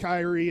work with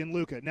Kyrie and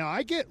Luka. Now,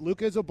 I get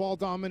Luka's a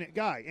ball-dominant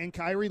guy, and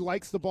Kyrie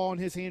likes the ball in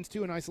his hands,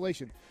 too, in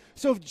isolation.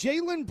 So if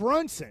Jalen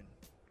Brunson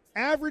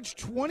averaged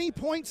 20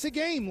 points a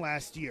game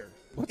last year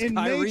in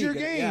major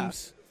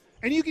games,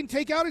 and you can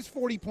take out his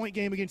 40-point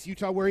game against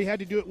Utah where he had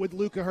to do it with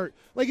Luka hurt.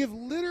 Like, if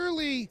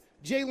literally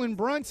Jalen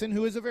Brunson,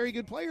 who is a very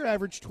good player,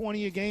 averaged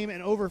 20 a game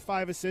and over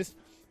 5 assists,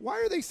 why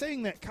are they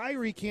saying that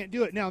Kyrie can't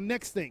do it? Now,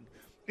 next thing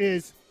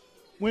is –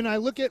 when I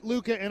look at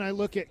Luka and I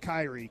look at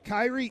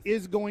Kyrie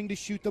is going to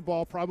shoot the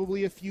ball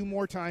probably a few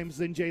more times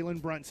than Jalen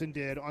Brunson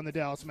did on the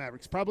Dallas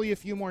Mavericks, probably a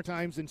few more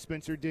times than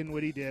Spencer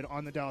Dinwiddie did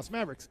on the Dallas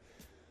Mavericks.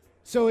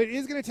 So it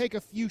is going to take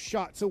a few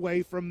shots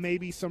away from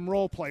maybe some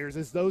role players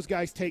as those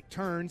guys take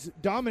turns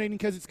dominating,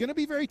 because it's going to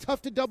be very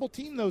tough to double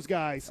team those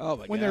guys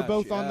when they're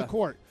both on the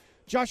court.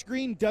 Josh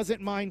Green doesn't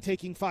mind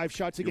taking 5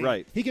 shots a game.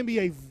 Right. He can be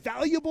a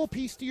valuable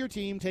piece to your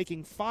team,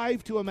 taking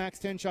 5 to a max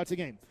 10 shots a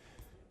game.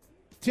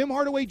 Tim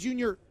Hardaway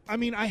Jr., I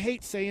mean, I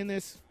hate saying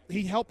this.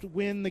 He helped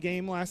win the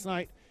game last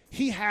night.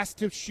 He has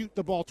to shoot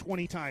the ball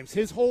 20 times.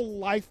 His whole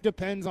life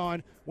depends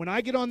on, when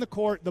I get on the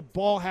court, the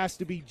ball has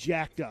to be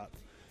jacked up.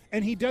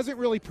 And he doesn't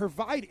really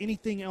provide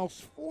anything else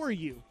for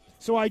you.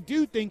 So I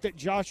do think that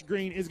Josh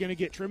Green is going to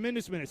get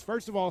tremendous minutes.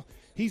 First of all,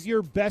 he's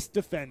your best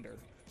defender,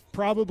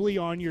 probably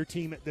on your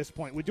team at this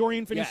point. With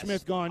Dorian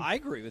Finney-Smith gone, I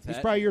agree with that.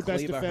 He's probably your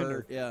best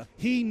defender.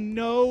 He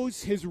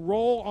knows his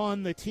role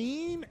on the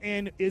team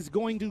and is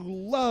going to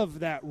love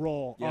that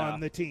role on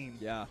the team.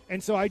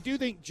 And so I do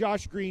think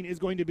Josh Green is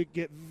going to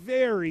get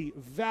very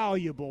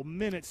valuable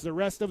minutes the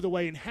rest of the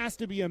way and has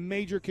to be a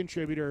major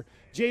contributor.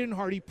 Jaden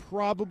Hardy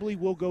probably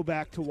will go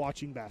back to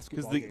watching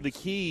basketball because the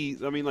key,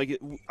 I mean,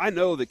 like, I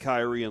know that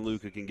Kyrie and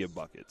Luka can give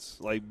buckets,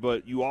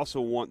 but you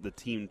also want the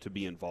team to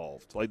be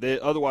involved.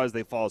 Otherwise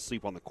they fall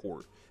asleep on the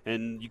court,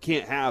 and you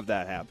can't have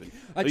that happen.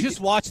 I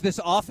just watched this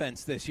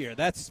offense this year.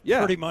 That's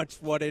pretty much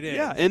what it is.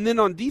 Yeah, and then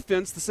on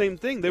defense, the same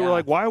thing. They were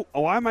like, why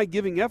am I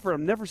giving effort?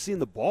 I'm never seeing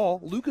the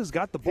ball. Luka's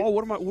got the ball.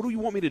 What do you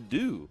want me to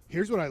do?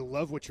 Here's what I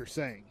love what you're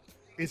saying.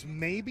 Is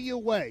maybe a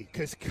way,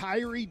 because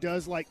Kyrie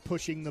does like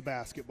pushing the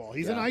basketball.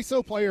 He's an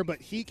ISO player,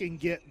 but he can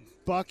get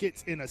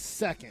buckets in a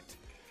second.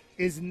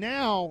 is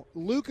now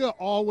Luka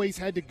always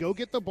had to go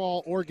get the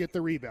ball or get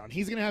the rebound.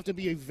 He's going to have to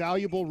be a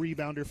valuable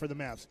rebounder for the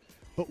Mavs.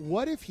 But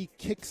what if he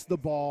kicks the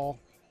ball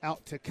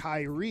out to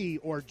Kyrie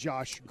or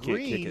Josh Green?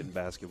 Can't kick it in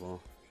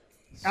basketball.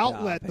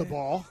 Outlet the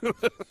ball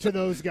to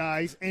those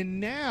guys, and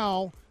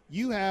now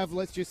you have,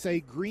 let's just say,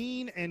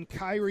 Green and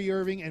Kyrie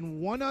Irving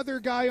and one other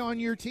guy on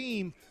your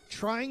team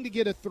trying to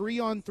get a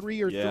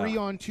 3-on-3 or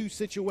 3-on-2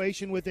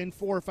 situation within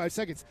 4 or 5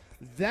 seconds.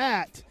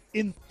 That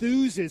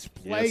enthuses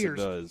players.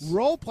 Yes, it does.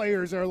 Role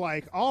players are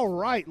like, all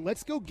right,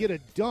 let's go get a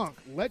dunk.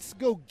 Let's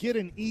go get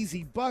an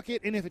easy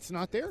bucket, and if it's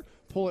not there,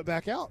 pull it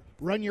back out.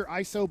 Run your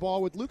ISO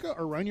ball with Luka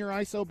or run your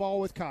ISO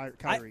ball with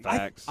Kyrie.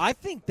 I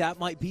think that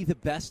might be the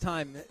best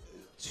time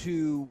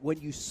to,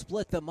 when you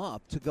split them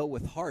up, to go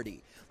with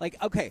Hardy.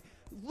 Like, okay,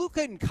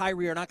 Luka and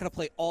Kyrie are not going to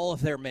play all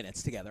of their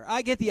minutes together.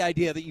 I get the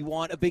idea that you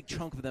want a big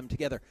chunk of them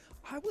together.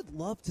 I would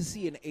love to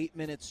see an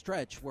 8-minute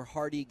stretch where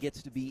Hardy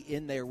gets to be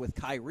in there with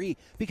Kyrie,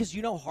 because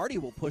you know Hardy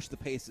will push the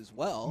pace as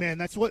well. Man,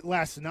 that's what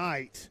last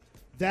night,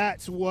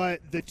 that's what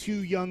the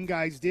two young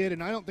guys did,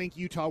 and I don't think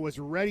Utah was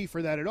ready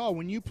for that at all.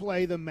 When you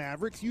play the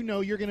Mavericks, you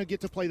know you're going to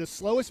get to play the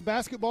slowest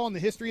basketball in the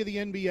history of the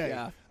NBA.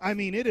 Yeah. I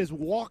mean, it is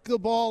walk the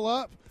ball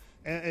up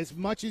as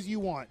much as you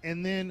want.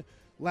 And then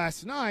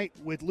last night,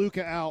 with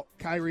Luka out,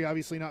 Kyrie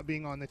obviously not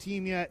being on the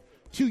team yet,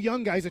 two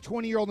young guys, a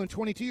 20-year-old and a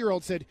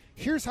 22-year-old, said,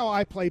 here's how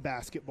I play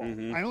basketball.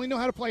 I only know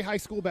how to play high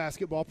school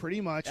basketball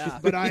pretty much,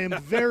 but I am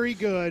very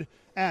good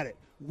at it.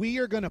 We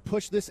are going to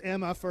push this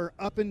MFR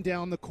up and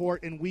down the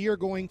court, and we are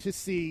going to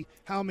see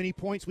how many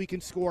points we can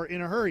score in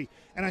a hurry.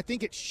 And I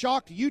think it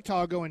shocked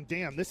Utah going,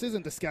 damn, this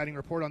isn't the scouting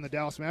report on the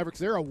Dallas Mavericks.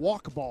 They're a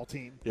walk ball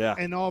team. Yeah.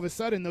 And all of a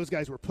sudden, those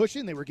guys were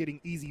pushing. They were getting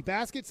easy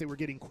baskets. They were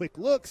getting quick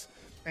looks,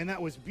 and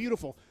that was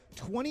beautiful.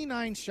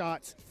 29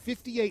 shots,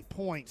 58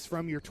 points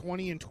from your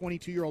 20 and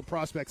 22-year-old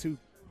prospects who,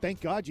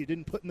 thank God you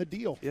didn't put in the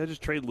deal. Yeah,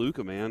 just trade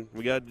Luka, man.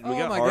 We got Hardy.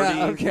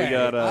 God, okay. We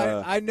got,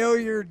 I know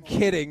you're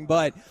kidding,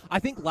 but I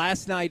think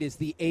last night is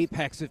the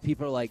apex of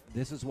people are like,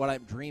 this is what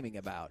I'm dreaming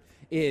about,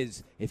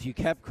 is if you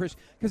kept Chris.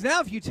 Because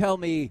now if you tell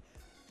me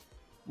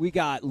we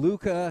got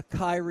Luka,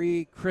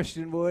 Kyrie,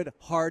 Christian Wood,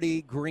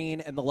 Hardy,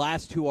 Green, and the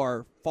last two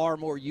are far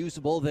more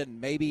usable than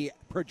maybe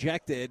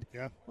projected,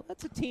 well,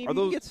 that's a team you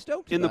can get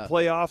stoked in about. the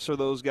playoffs. Are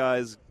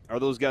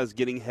those guys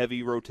getting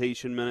heavy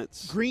rotation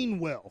minutes? Green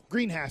will.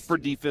 Green has to. For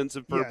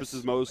defensive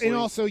purposes mostly. And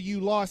also you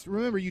lost.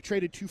 Remember, you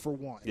traded 2 for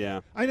 1.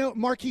 Yeah. I know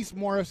Markieff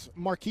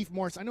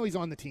Morris, I know he's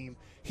on the team.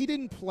 He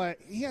didn't play.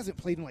 He hasn't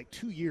played in like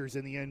 2 years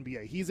in the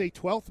NBA. He's a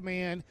 12th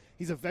man.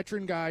 He's a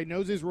veteran guy,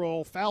 knows his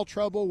role, foul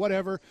trouble,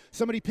 whatever.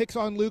 Somebody picks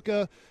on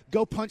Luka,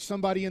 go punch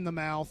somebody in the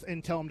mouth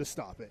and tell him to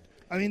stop it.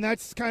 I mean,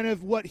 that's kind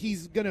of what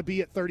he's going to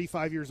be at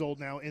 35 years old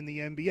now in the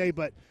NBA.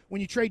 But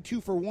when you trade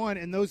 2 for 1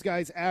 and those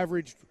guys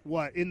averaged,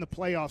 in the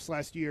playoffs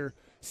last year,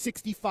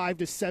 65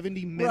 to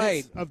 70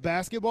 minutes of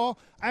basketball,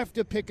 I have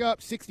to pick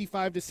up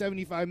 65 to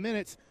 75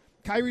 minutes.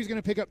 Kyrie's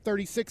going to pick up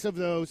 36 of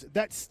those.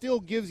 That still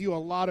gives you a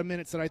lot of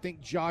minutes that I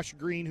think Josh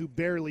Green, who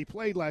barely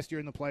played last year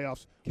in the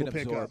playoffs, will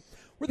pick up.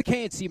 We're the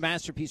KNC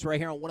Masterpiece right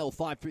here on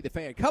 105.3 The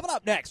Fan. Coming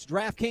up next,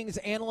 DraftKings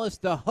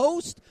analyst, the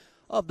host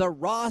of the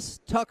Ross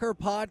Tucker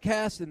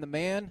podcast, and the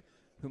man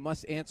who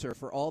must answer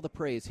for all the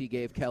praise he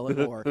gave Kellen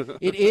Moore.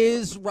 It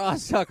is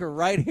Ross Tucker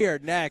right here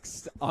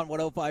next on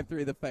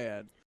 105.3 The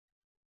Fan.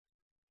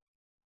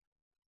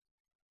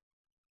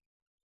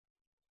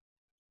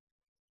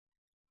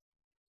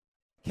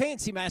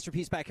 KNC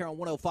Masterpiece back here on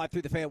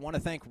 105.3 The Fan. I want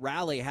to thank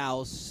Rally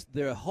House,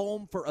 the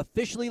home for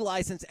officially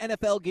licensed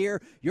NFL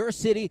gear. Your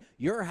city,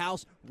 your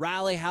house.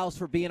 Rally House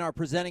for being our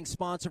presenting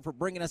sponsor, for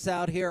bringing us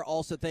out here.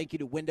 Also, thank you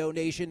to Window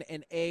Nation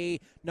and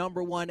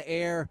 #1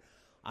 Air.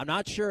 I'm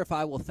not sure if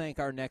I will thank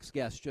our next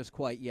guest just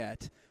quite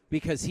yet,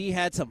 because he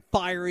had some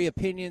fiery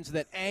opinions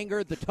that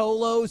angered the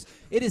Tolos.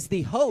 It is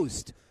the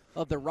host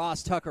of the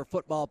Ross Tucker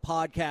Football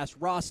Podcast.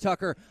 Ross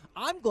Tucker,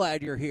 I'm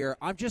glad you're here.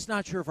 I'm just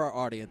not sure if our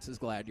audience is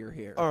glad you're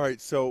here. All right,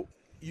 so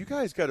you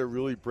guys got to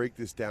really break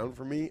this down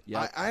for me.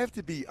 Yep. I have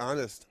to be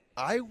honest.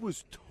 I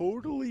was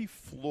totally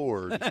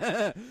floored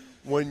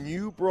when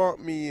you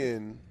brought me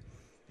in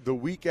the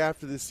week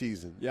after the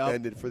season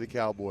ended for the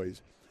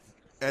Cowboys,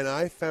 and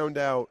I found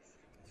out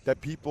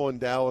that people in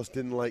Dallas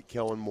didn't like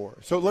Kellen Moore.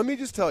 So let me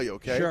just tell you,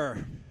 okay? Sure.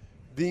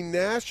 The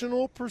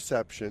national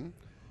perception,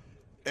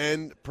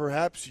 and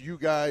perhaps you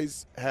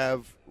guys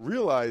have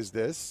realized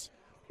this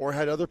or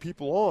had other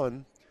people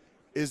on,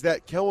 is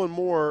that Kellen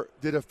Moore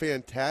did a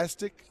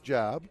fantastic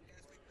job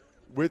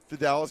with the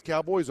Dallas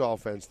Cowboys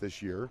offense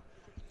this year,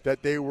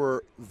 that they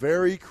were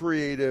very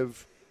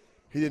creative.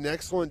 He did an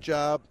excellent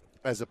job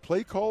as a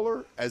play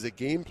caller, as a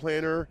game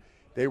planner.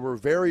 They were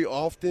very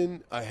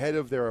often ahead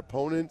of their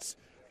opponents.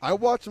 I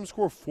watched them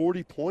score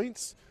 40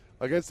 points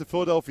against the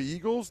Philadelphia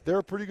Eagles. They're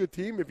a pretty good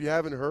team, if you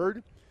haven't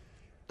heard.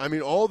 I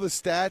mean, all the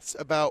stats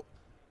about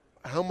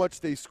how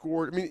much they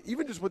scored. I mean,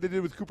 even just what they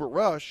did with Cooper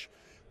Rush,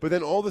 but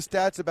then all the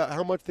stats about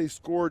how much they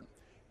scored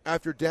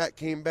after Dak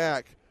came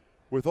back.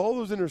 With all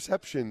those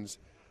interceptions,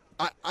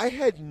 I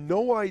had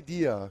no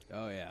idea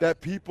that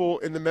people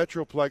in the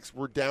Metroplex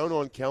were down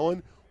on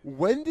Kellen.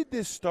 when did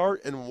this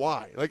start and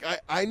why? Like,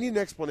 I need an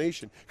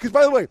explanation. Because,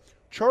 by the way,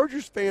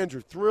 Chargers fans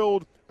are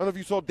thrilled. I don't know if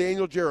you saw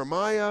Daniel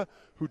Jeremiah,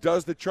 who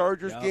does the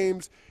Chargers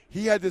games.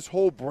 He had this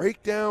whole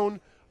breakdown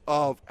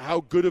of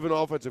how good of an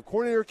offensive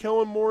coordinator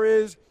Kellen Moore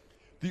is.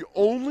 The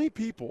only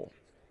people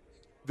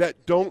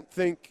that don't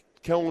think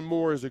Kellen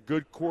Moore is a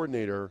good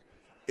coordinator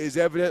is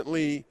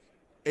evidently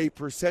a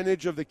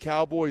percentage of the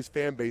Cowboys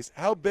fan base.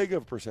 How big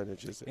of a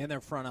percentage is it? In their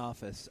front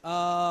office.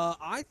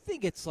 I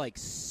think it's like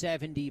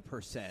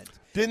 70%.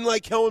 Didn't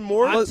like Kellen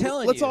Moore?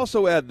 Let's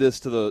also add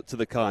this to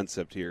the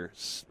concept here.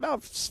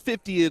 About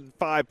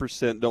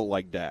 55% don't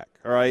like Dak.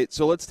 All right,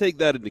 so let's take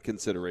that into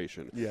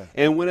consideration. Yeah.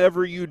 And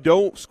whenever you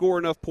don't score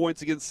enough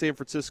points against San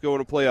Francisco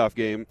in a playoff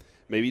game,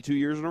 maybe 2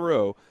 years in a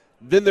row,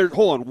 then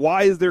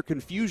why is there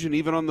confusion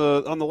even on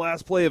the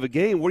last play of a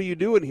game? What are you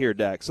doing here,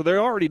 Dak? So they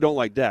already don't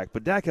like Dak,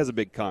 but Dak has a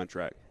big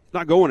contract. It's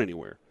not going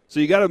anywhere. So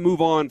you got to move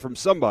on from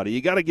somebody.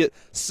 You got to get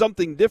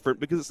something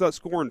different because it's not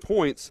scoring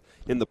points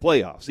in the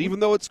playoffs, even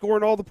though it's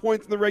scoring all the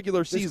points in the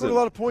regular season. They scored a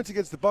lot of points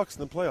against the Bucs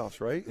in the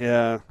playoffs, right?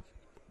 Yeah.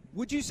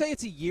 Would you say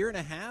it's a year and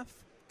a half?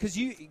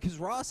 Because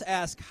Ross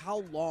asked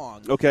how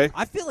long. Okay.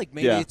 I feel like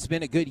maybe it's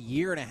been a good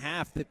year and a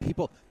half that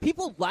people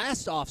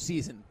last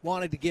offseason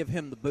wanted to give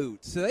him the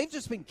boot. So they've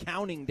just been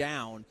counting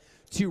down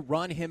to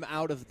run him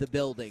out of the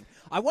building.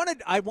 I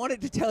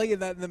wanted to tell you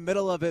that in the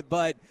middle of it,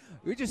 but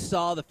we just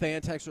saw the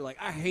fan text were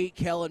like, I hate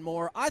Kellen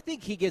Moore. I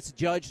think he gets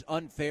judged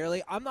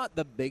unfairly. I'm not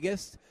the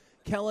biggest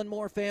Kellen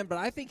Moore fan, but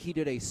I think he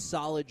did a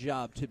solid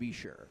job to be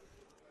sure.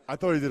 I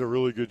thought he did a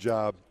really good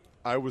job.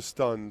 I was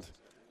stunned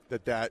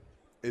that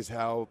is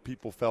how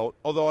people felt.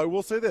 Although I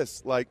will say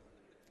this, like,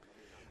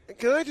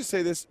 can I just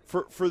say this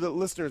for the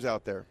listeners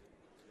out there?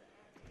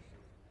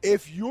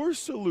 If your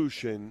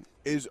solution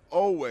is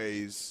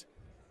always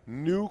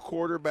new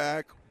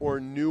quarterback or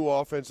new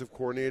offensive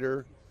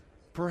coordinator,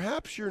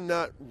 perhaps you're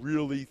not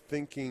really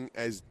thinking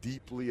as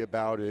deeply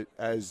about it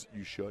as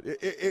you should.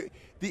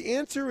 The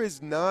answer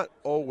is not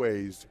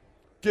always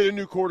get a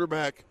new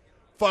quarterback,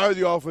 fire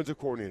the offensive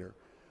coordinator.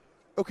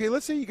 Okay,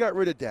 let's say you got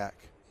rid of Dak.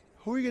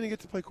 Who are you going to get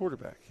to play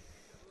quarterback?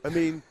 I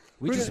mean,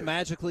 we just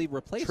magically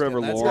replaced Trevor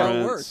him. That's Lawrence.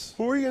 how it works.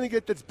 Who are you going to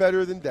get that's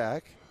better than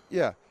Dak?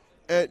 Yeah.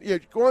 And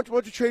why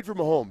don't you trade for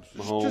Mahomes?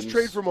 Just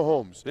trade for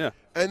Mahomes. Yeah.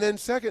 And then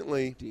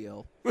secondly,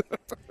 Deal.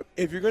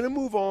 if you're going to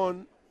move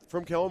on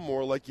from Kellen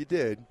Moore like you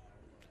did,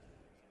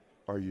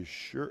 are you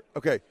sure?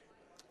 Okay.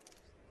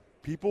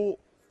 People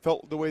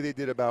felt the way they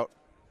did about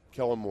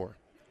Kellen Moore.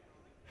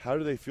 How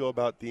do they feel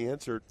about the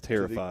answer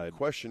Terrified. to the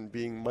question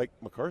being Mike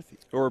McCarthy?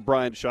 Or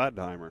Brian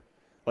Schottenheimer.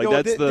 Like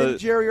no, didn't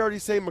Jerry already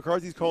say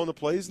McCarthy's calling the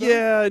plays, though?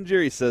 Yeah, and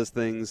Jerry says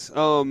things.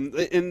 And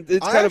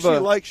it's I kind of actually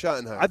like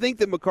Schottenheimer. I think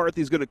that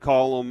McCarthy's going to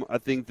call him. I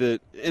think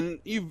that, and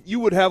you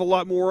would have a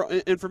lot more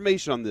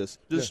information on this.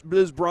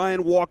 Does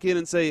Brian walk in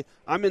and say,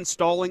 I'm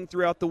installing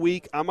throughout the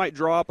week, I might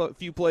drop a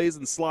few plays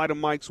and slide them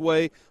Mike's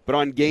way, but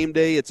on game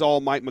day it's all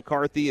Mike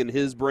McCarthy and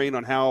his brain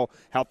on how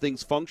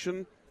things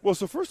function? Well,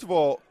 so first of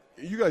all,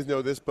 you guys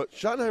know this, but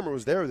Schottenheimer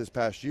was there this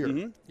past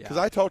year because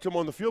I talked to him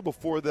on the field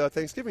before the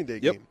Thanksgiving Day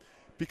game.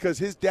 Because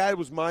his dad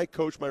was my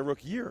coach my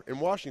rookie year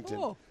in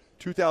Washington,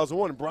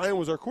 2001. Brian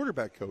was our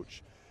quarterback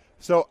coach.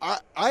 So I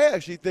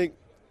actually think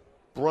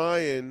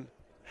Brian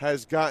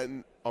has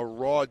gotten a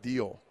raw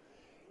deal.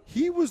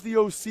 He was the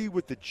OC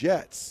with the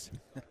Jets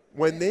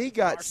when they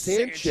got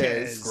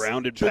Sanchez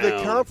grounded to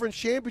the conference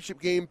championship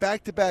game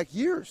back-to-back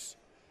years.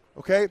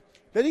 Okay?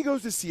 Then he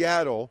goes to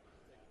Seattle.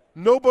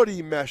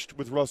 Nobody meshed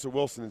with Russell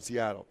Wilson in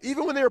Seattle.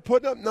 Even when they were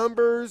putting up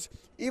numbers,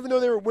 even though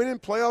they were winning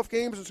playoff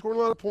games and scoring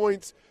a lot of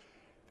points,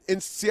 in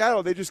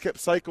Seattle, they just kept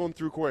cycling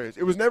through coordinators.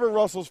 It was never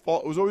Russell's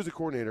fault. It was always the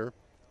coordinator.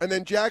 And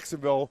then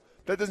Jacksonville,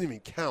 that doesn't even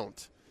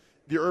count.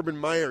 The Urban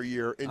Meyer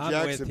year in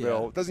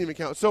Jacksonville doesn't even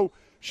count. So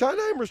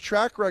Schottenheimer's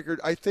track record,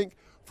 I think,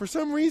 for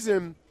some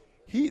reason,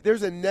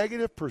 there's a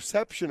negative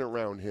perception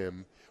around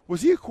him.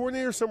 Was he a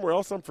coordinator somewhere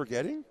else I'm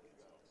forgetting?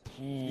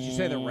 Did you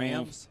say the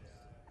Rams?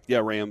 Yeah,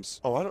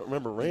 Rams. Oh, I don't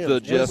remember Rams. The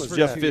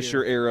Jeff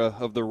Fisher era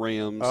of the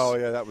Rams. Oh,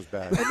 yeah, that was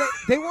bad.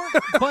 They weren't,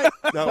 but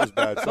that was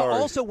bad. Sorry.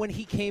 But also, when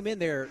he came in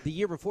there the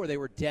year before, they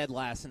were dead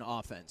last in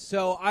offense.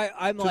 So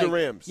I'm to like, the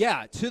Rams.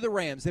 Yeah, to the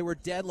Rams. They were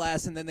dead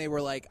last, and then they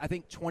were like, I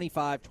think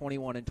 25,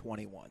 21, and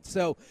 21.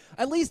 So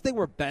at least they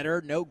were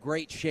better. No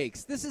great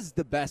shakes. This is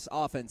the best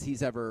offense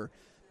he's ever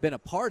been a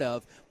part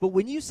of. But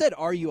when you said,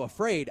 are you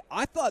afraid,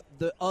 I thought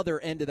the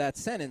other end of that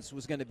sentence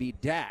was going to be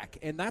Dak.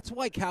 And that's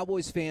why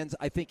Cowboys fans,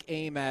 I think,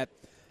 aim at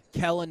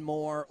Kellen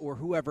Moore or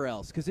whoever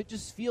else, because it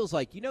just feels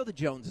like, the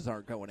Joneses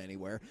aren't going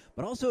anywhere,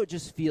 but also it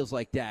just feels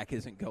like Dak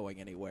isn't going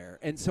anywhere.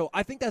 And so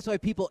I think that's why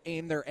people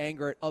aim their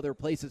anger at other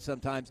places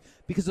sometimes,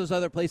 because those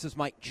other places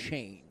might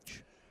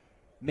change.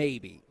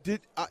 Maybe. Did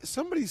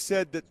somebody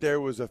said that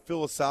there was a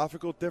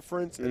philosophical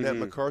difference and that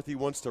McCarthy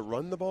wants to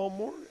run the ball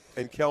more?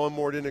 and Kellen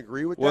Moore didn't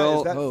agree with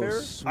Well, that. Is that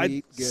fair?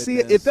 Sweet See,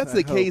 goodness. if that's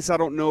the I hope. case, I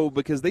don't know,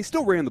 because they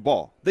still ran the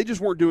ball. They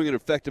just weren't doing it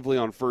effectively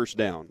on first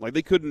down. Like,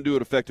 they couldn't do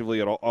it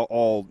effectively at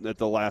all at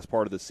the last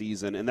part of the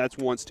season, and that's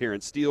once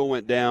Terrence Steele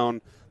went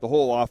down. The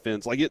whole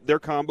offense, their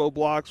combo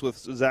blocks with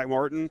Zach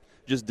Martin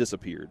just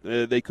disappeared.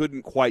 They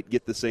couldn't quite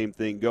get the same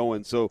thing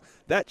going. So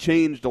that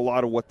changed a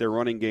lot of what their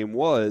running game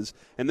was.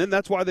 And then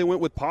that's why they went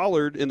with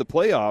Pollard in the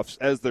playoffs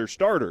as their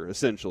starter,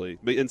 essentially.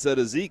 But instead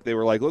of Zeke, they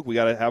were like, look, we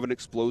got to have an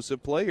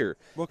explosive player.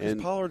 Well,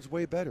 because Pollard's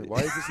way better. Why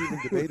is this even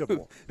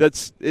debatable?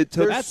 There's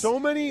so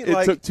many.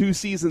 It took 2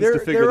 seasons to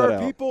figure that out.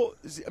 There are people.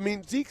 I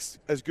mean, Zeke's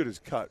as good as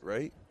Cut,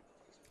 right?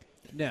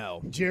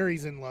 No.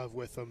 Jerry's in love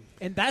with him.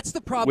 And that's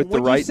the problem. With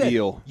the right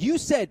deal. You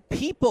said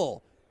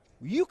people.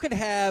 You could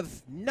have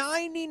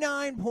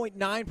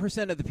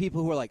 99.9% of the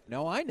people who are like,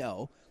 no, I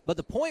know. But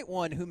the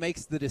 0.1 who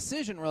makes the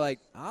decision were like,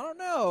 I don't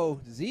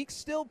know. Zeke's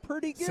still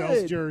pretty good.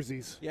 Sells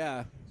jerseys.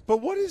 Yeah. But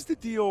what is the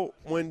deal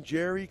when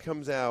Jerry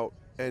comes out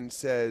and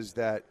says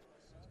that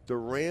the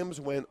Rams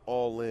went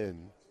all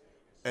in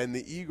and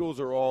the Eagles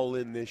are all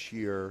in this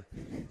year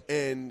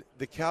and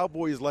the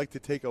Cowboys like to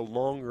take a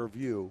longer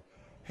view?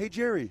 Hey,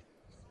 Jerry,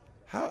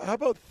 how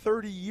about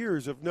 30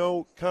 years of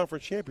no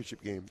conference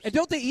championship games? And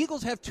don't the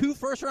Eagles have 2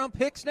 first-round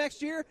picks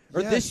next year?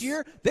 Or this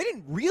year? They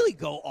didn't really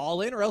go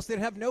all in, or else they'd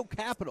have no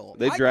capital.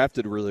 They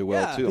drafted really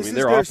well, Yeah. too. This I mean,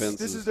 is their offense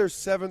This is their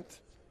 7th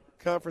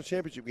conference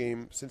championship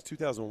game since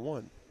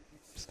 2001.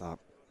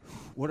 Stop.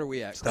 What are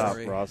we at, Stop,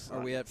 Corey? Ross.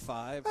 Are we at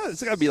 5?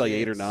 It's got to be like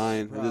 8 or 6,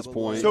 9 at this probably.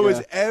 point. So Yeah.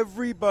 is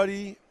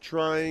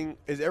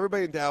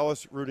everybody in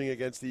Dallas rooting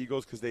against the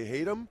Eagles because they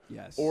hate them?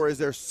 Yes. Or is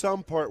there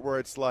some part where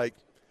it's like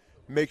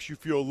makes you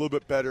feel a little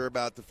bit better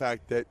about the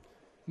fact that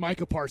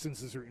Micah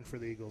Parsons is rooting for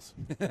the Eagles.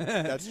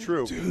 that's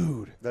true.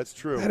 Dude. That's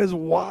true. That is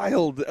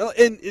wild.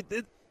 And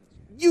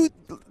you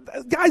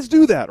guys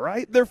do that,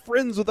 right? They're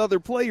friends with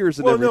other players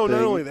and everything. No,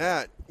 not only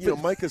that.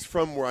 Micah's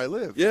from where I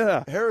live.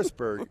 Yeah.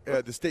 Harrisburg,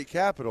 the state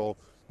capital.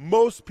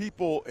 Most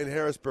people in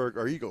Harrisburg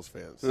are Eagles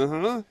fans.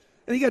 Uh-huh.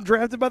 And he got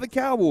drafted by the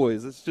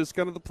Cowboys. It's just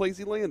kind of the place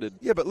he landed.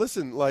 Yeah, but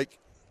listen,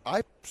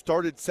 I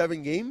started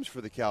 7 games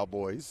for the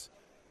Cowboys,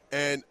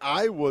 and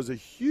I was a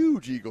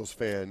huge Eagles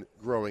fan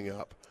growing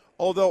up.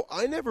 Although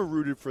I never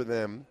rooted for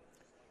them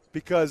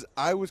because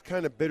I was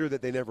kind of bitter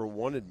that they never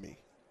wanted me.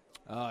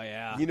 Oh,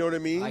 yeah. You know what I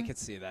mean? I could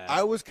see that.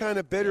 I was kind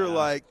of bitter,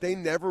 they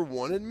never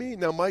wanted me.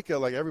 Now, Micah,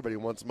 everybody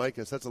wants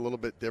Micah, so that's a little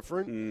bit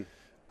different.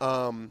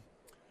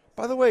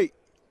 By the way,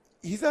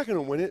 he's not going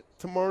to win it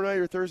tomorrow night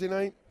or Thursday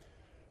night,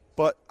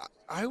 but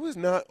I was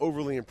not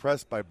overly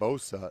impressed by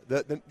Bosa.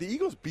 The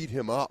Eagles beat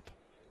him up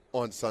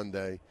on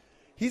Sunday.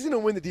 He's going to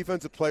win the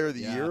Defensive Player of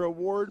the Year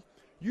award.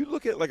 You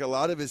look at, a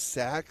lot of his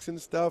sacks and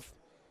stuff,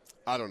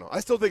 I don't know. I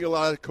still think a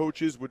lot of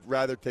coaches would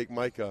rather take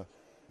Micah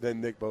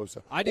than Nick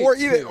Bosa. I do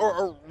too. Too.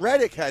 Or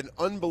Reddick had an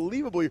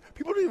unbelievable year.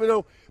 People don't even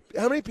know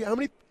how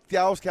many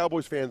Dallas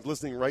Cowboys fans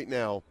listening right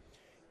now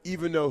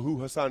even know who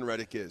Hassan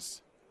Reddick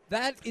is.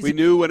 We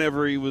knew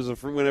whenever he was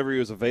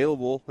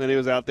available, and he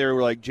was out there.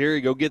 We're like, Jerry,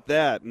 go get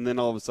that, and then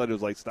all of a sudden it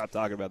was like, stop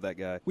talking about that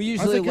guy. We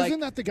usually isn't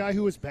that the guy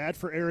who was bad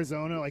for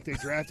Arizona? Like they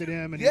drafted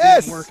him and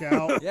Yes! it didn't work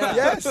out. Yeah.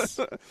 Yes.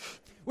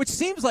 Which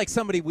seems like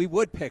somebody we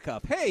would pick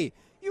up. Hey,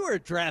 you were a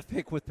draft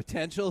pick with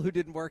potential who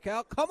didn't work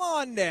out. Come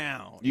on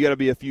down. You got to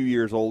be a few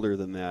years older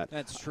than that.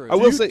 That's true. I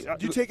will do say,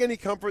 you take any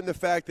comfort in the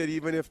fact that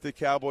even if the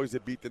Cowboys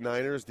had beat the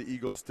Niners, the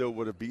Eagles still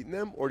would have beaten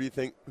them? Or do you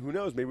think, who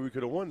knows, maybe we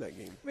could have won that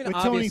game? I mean, With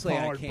Tony obviously,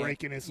 I Pollard can't.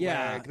 breaking his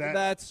Yeah, leg,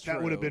 that's true.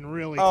 that would have been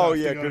really Oh, tough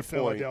yeah, to go to good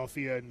point.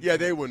 Philadelphia. And, Yeah,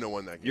 they wouldn't have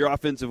won that game. your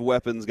offensive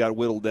weapons got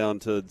whittled down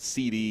to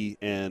CD,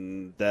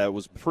 and that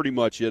was pretty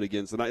much it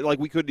against the Niners. Like,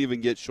 we couldn't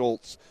even get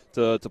Schultz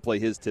to play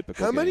his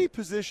typical How game. many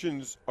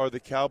positions are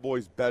the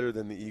Cowboys better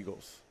than the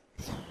Eagles?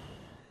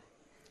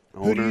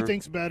 Who do you Owner.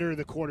 think's better?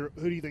 Who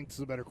do you think's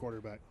the better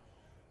quarterback?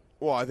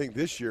 Well, I think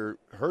this year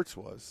Hurts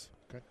was.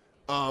 Okay.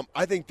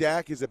 I think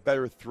Dak is a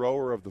better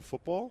thrower of the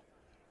football,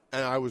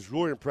 and I was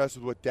really impressed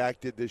with what Dak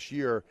did this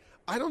year.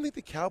 I don't think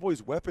the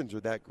Cowboys' weapons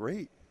are that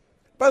great.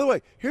 By the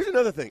way, here's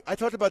another thing. I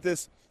talked about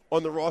this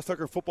on the Ross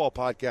Tucker Football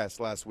Podcast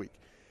last week.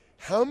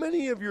 How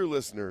many of your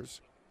listeners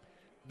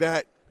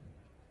that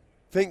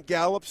think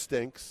Gallup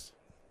stinks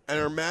and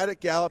are mad at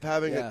Gallup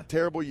having a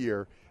terrible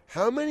year,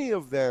 how many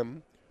of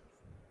them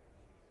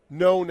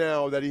know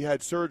now that he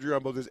had surgery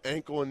on both his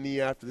ankle and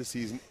knee after the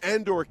season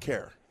and or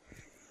care?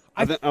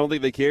 I don't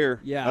think they care.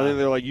 Yeah. I think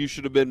they're like, you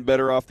should have been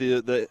better off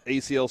the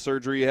ACL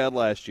surgery you had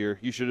last year.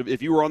 You should have,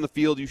 if you were on the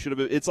field, you should have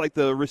been. It's like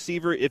the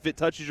receiver, if it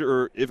touches your,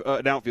 or if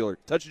an outfielder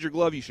touches your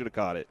glove, you should have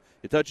caught it.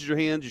 It touches your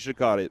hands, you should have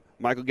caught it.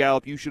 Michael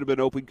Gallup, you should have been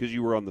open because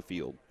you were on the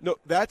field. No,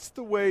 that's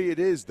the way it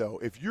is, though.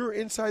 If you're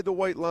inside the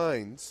white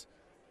lines,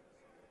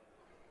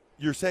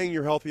 you're saying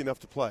you're healthy enough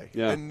to play.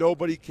 Yeah. And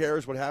nobody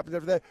cares what happens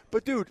after that.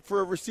 But, dude, for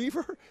a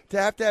receiver to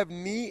have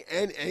knee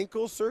and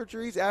ankle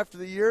surgeries after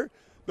the year,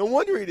 no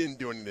wonder he didn't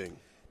do anything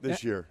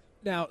this year.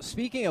 Now,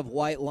 speaking of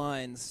white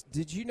lines,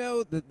 did you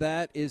know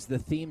that is the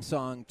theme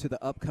song to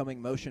the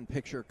upcoming motion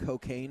picture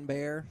Cocaine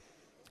Bear?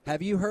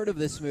 Have you heard of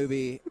this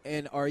movie,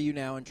 and are you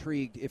now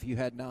intrigued if you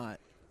had not?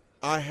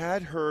 I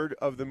had heard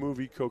of the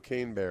movie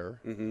Cocaine Bear.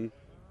 Mm-hmm.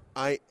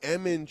 I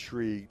am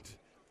intrigued.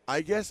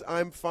 I guess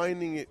I'm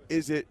finding it.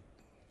 Is it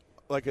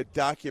like a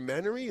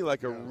documentary,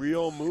 like a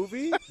real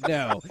movie?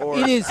 No.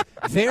 It is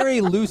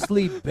very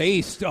loosely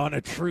based on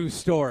a true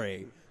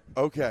story.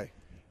 Okay.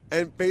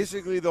 And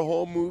basically the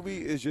whole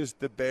movie is just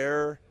the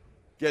bear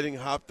getting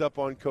hopped up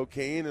on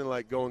cocaine and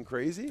like going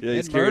crazy? Yeah,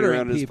 he's carrying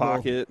around in his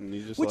pocket, and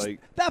he's just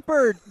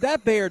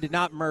that bear did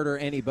not murder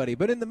anybody,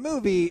 but in the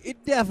movie,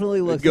 it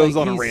definitely looks it goes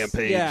like on a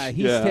rampage. Yeah,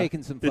 he's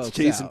taking some folks It's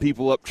chasing out.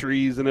 people up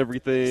trees and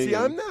everything. See,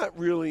 I'm not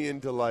really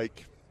into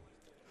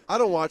I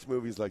don't watch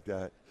movies like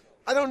that.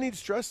 I don't need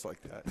stress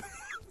like that.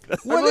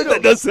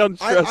 That does sound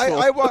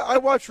stressful. I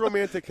watch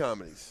romantic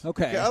comedies.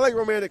 Okay. I like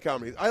romantic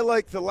comedies. I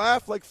like to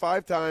laugh like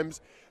 5 times.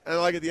 And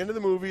like at the end of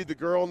the movie, the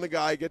girl and the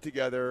guy get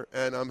together,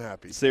 and I'm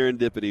happy.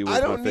 Serendipity was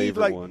my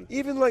favorite one.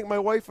 Even like my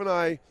wife and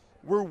I,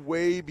 we're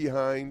way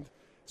behind.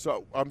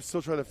 So I'm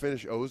still trying to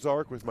finish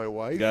Ozark with my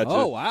wife. Gotcha.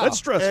 Oh, wow. That's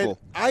stressful.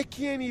 And I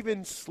can't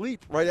even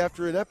sleep right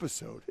after an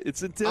episode.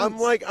 It's intense.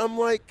 I'm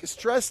like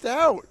stressed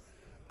out.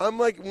 I'm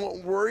like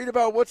worried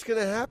about what's going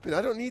to happen.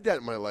 I don't need that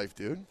in my life,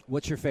 dude.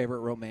 What's your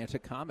favorite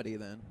romantic comedy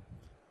then?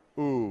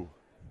 Ooh.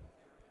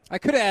 I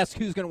could have asked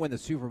who's going to win the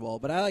Super Bowl,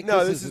 but I like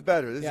No, this is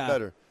better. This yeah. is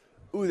better.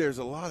 Ooh, there's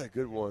a lot of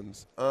good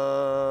ones.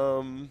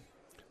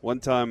 One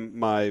time,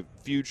 my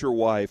future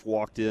wife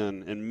walked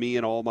in, and me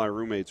and all my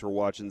roommates were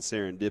watching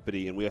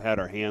Serendipity, and we had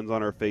our hands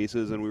on our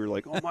faces, and we were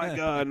like, oh, my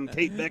God, and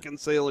Kate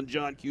Beckinsale and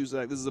John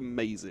Cusack. This is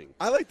amazing.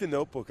 I like The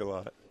Notebook a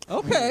lot.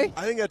 Okay.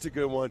 I think that's a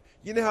good one.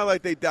 You know how,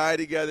 like, they die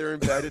together in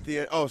bed at the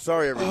end? Oh,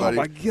 sorry, everybody.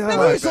 Oh, my God. That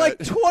movie's like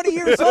 20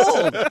 years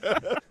old.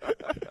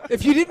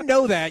 If you didn't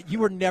know that, you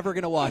were never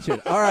going to watch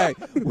it. All right.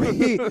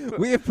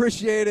 We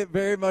appreciate it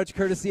very much,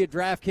 courtesy of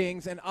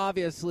DraftKings, and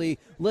obviously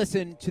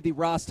listen to the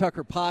Ross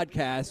Tucker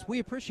podcast. We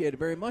appreciate it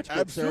very much, good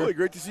Absolutely. sir.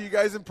 Great to see you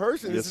guys in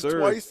person. Yes, this is sir.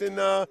 twice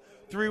in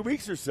 3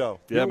 weeks or so.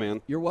 Yeah,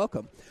 man. You're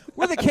welcome.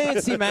 We're the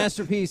KNC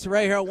Masterpiece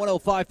right here on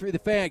 105.3 The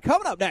Fan.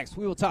 Coming up next,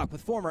 we will talk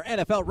with former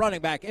NFL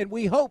running back, and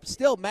we hope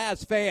still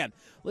Mavs fan,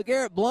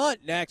 LeGarrette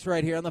Blount, next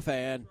right here on The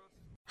Fan.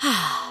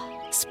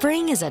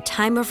 Spring is a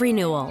time of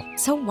renewal,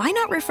 so why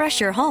not refresh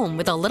your home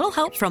with a little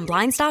help from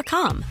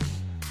Blinds.com?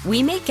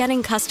 We make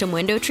getting custom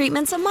window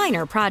treatments a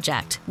minor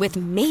project with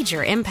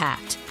major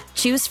impact.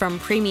 Choose from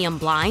premium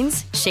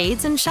blinds,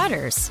 shades, and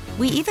shutters.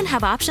 We even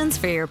have options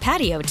for your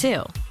patio,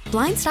 too.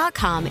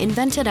 Blinds.com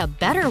invented a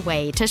better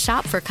way to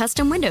shop for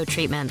custom window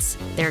treatments.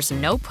 There's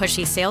no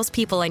pushy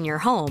salespeople in your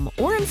home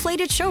or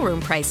inflated showroom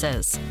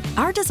prices.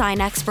 Our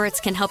design experts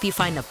can help you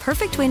find the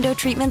perfect window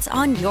treatments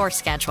on your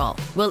schedule.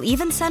 We'll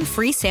even send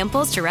free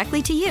samples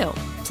directly to you.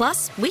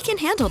 Plus, we can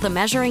handle the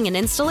measuring and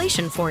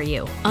installation for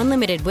you.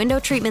 Unlimited window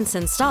treatments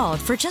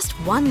installed for just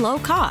one low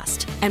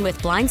cost. And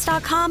with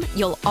Blinds.com,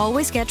 you'll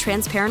always get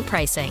transparent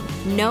pricing.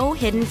 No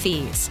hidden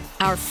fees.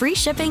 Our free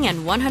shipping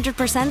and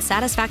 100%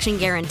 satisfaction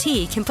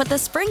guarantee can put the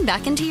spring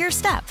back into your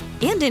step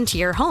and into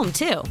your home,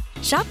 too.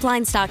 Shop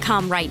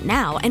Blinds.com right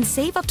now and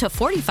save up to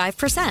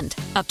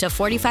 45%. Up to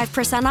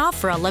 45% off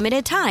for a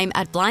limited time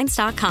at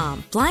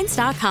Blinds.com.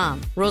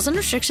 Blinds.com. Rules and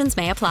restrictions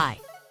may apply.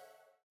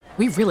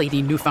 We really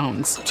need new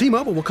phones.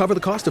 T-Mobile will cover the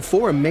cost of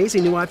 4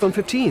 amazing new iPhone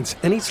 15s,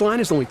 and each line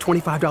is only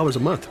 $25 a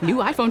month. New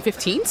iPhone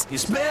 15s?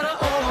 It's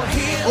better over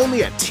here.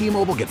 Only at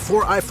T-Mobile, get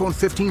 4 iPhone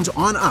 15s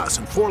on us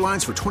and 4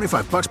 lines for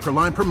 $25 per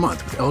line per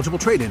month with eligible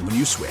trade-in when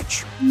you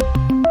switch.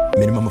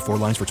 Minimum of 4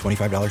 lines for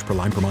 $25 per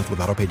line per month with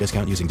autopay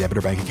discount using debit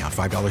or bank account.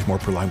 $5 more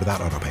per line without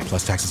autopay,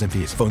 plus taxes and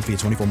fees. Phone fee at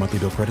 24 monthly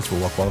bill credits for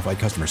well-qualified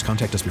customers.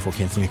 Contact us before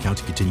canceling account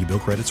to continue bill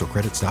credits or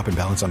credit stop and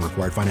balance on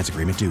required finance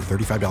agreement due.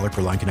 $35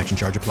 per line connection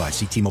charge applies.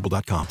 See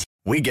T-Mobile.com.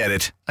 We get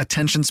it.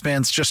 Attention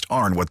spans just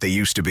aren't what they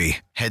used to be.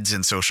 Heads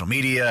in social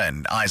media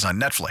and eyes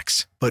on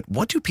Netflix. But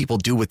what do people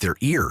do with their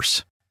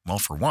ears? Well,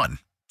 for one,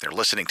 they're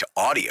listening to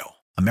audio.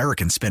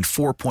 Americans spend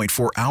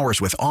 4.4 hours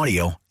with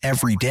audio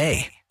every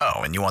day. Oh,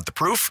 and you want the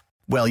proof?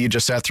 Well, you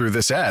just sat through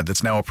this ad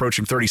that's now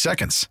approaching 30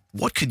 seconds.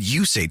 What could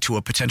you say to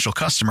a potential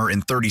customer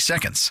in 30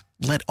 seconds?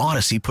 Let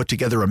Odyssey put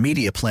together a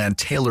media plan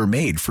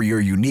tailor-made for your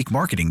unique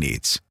marketing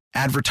needs.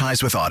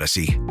 Advertise with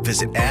Odyssey.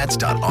 Visit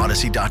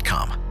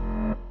ads.odyssey.com.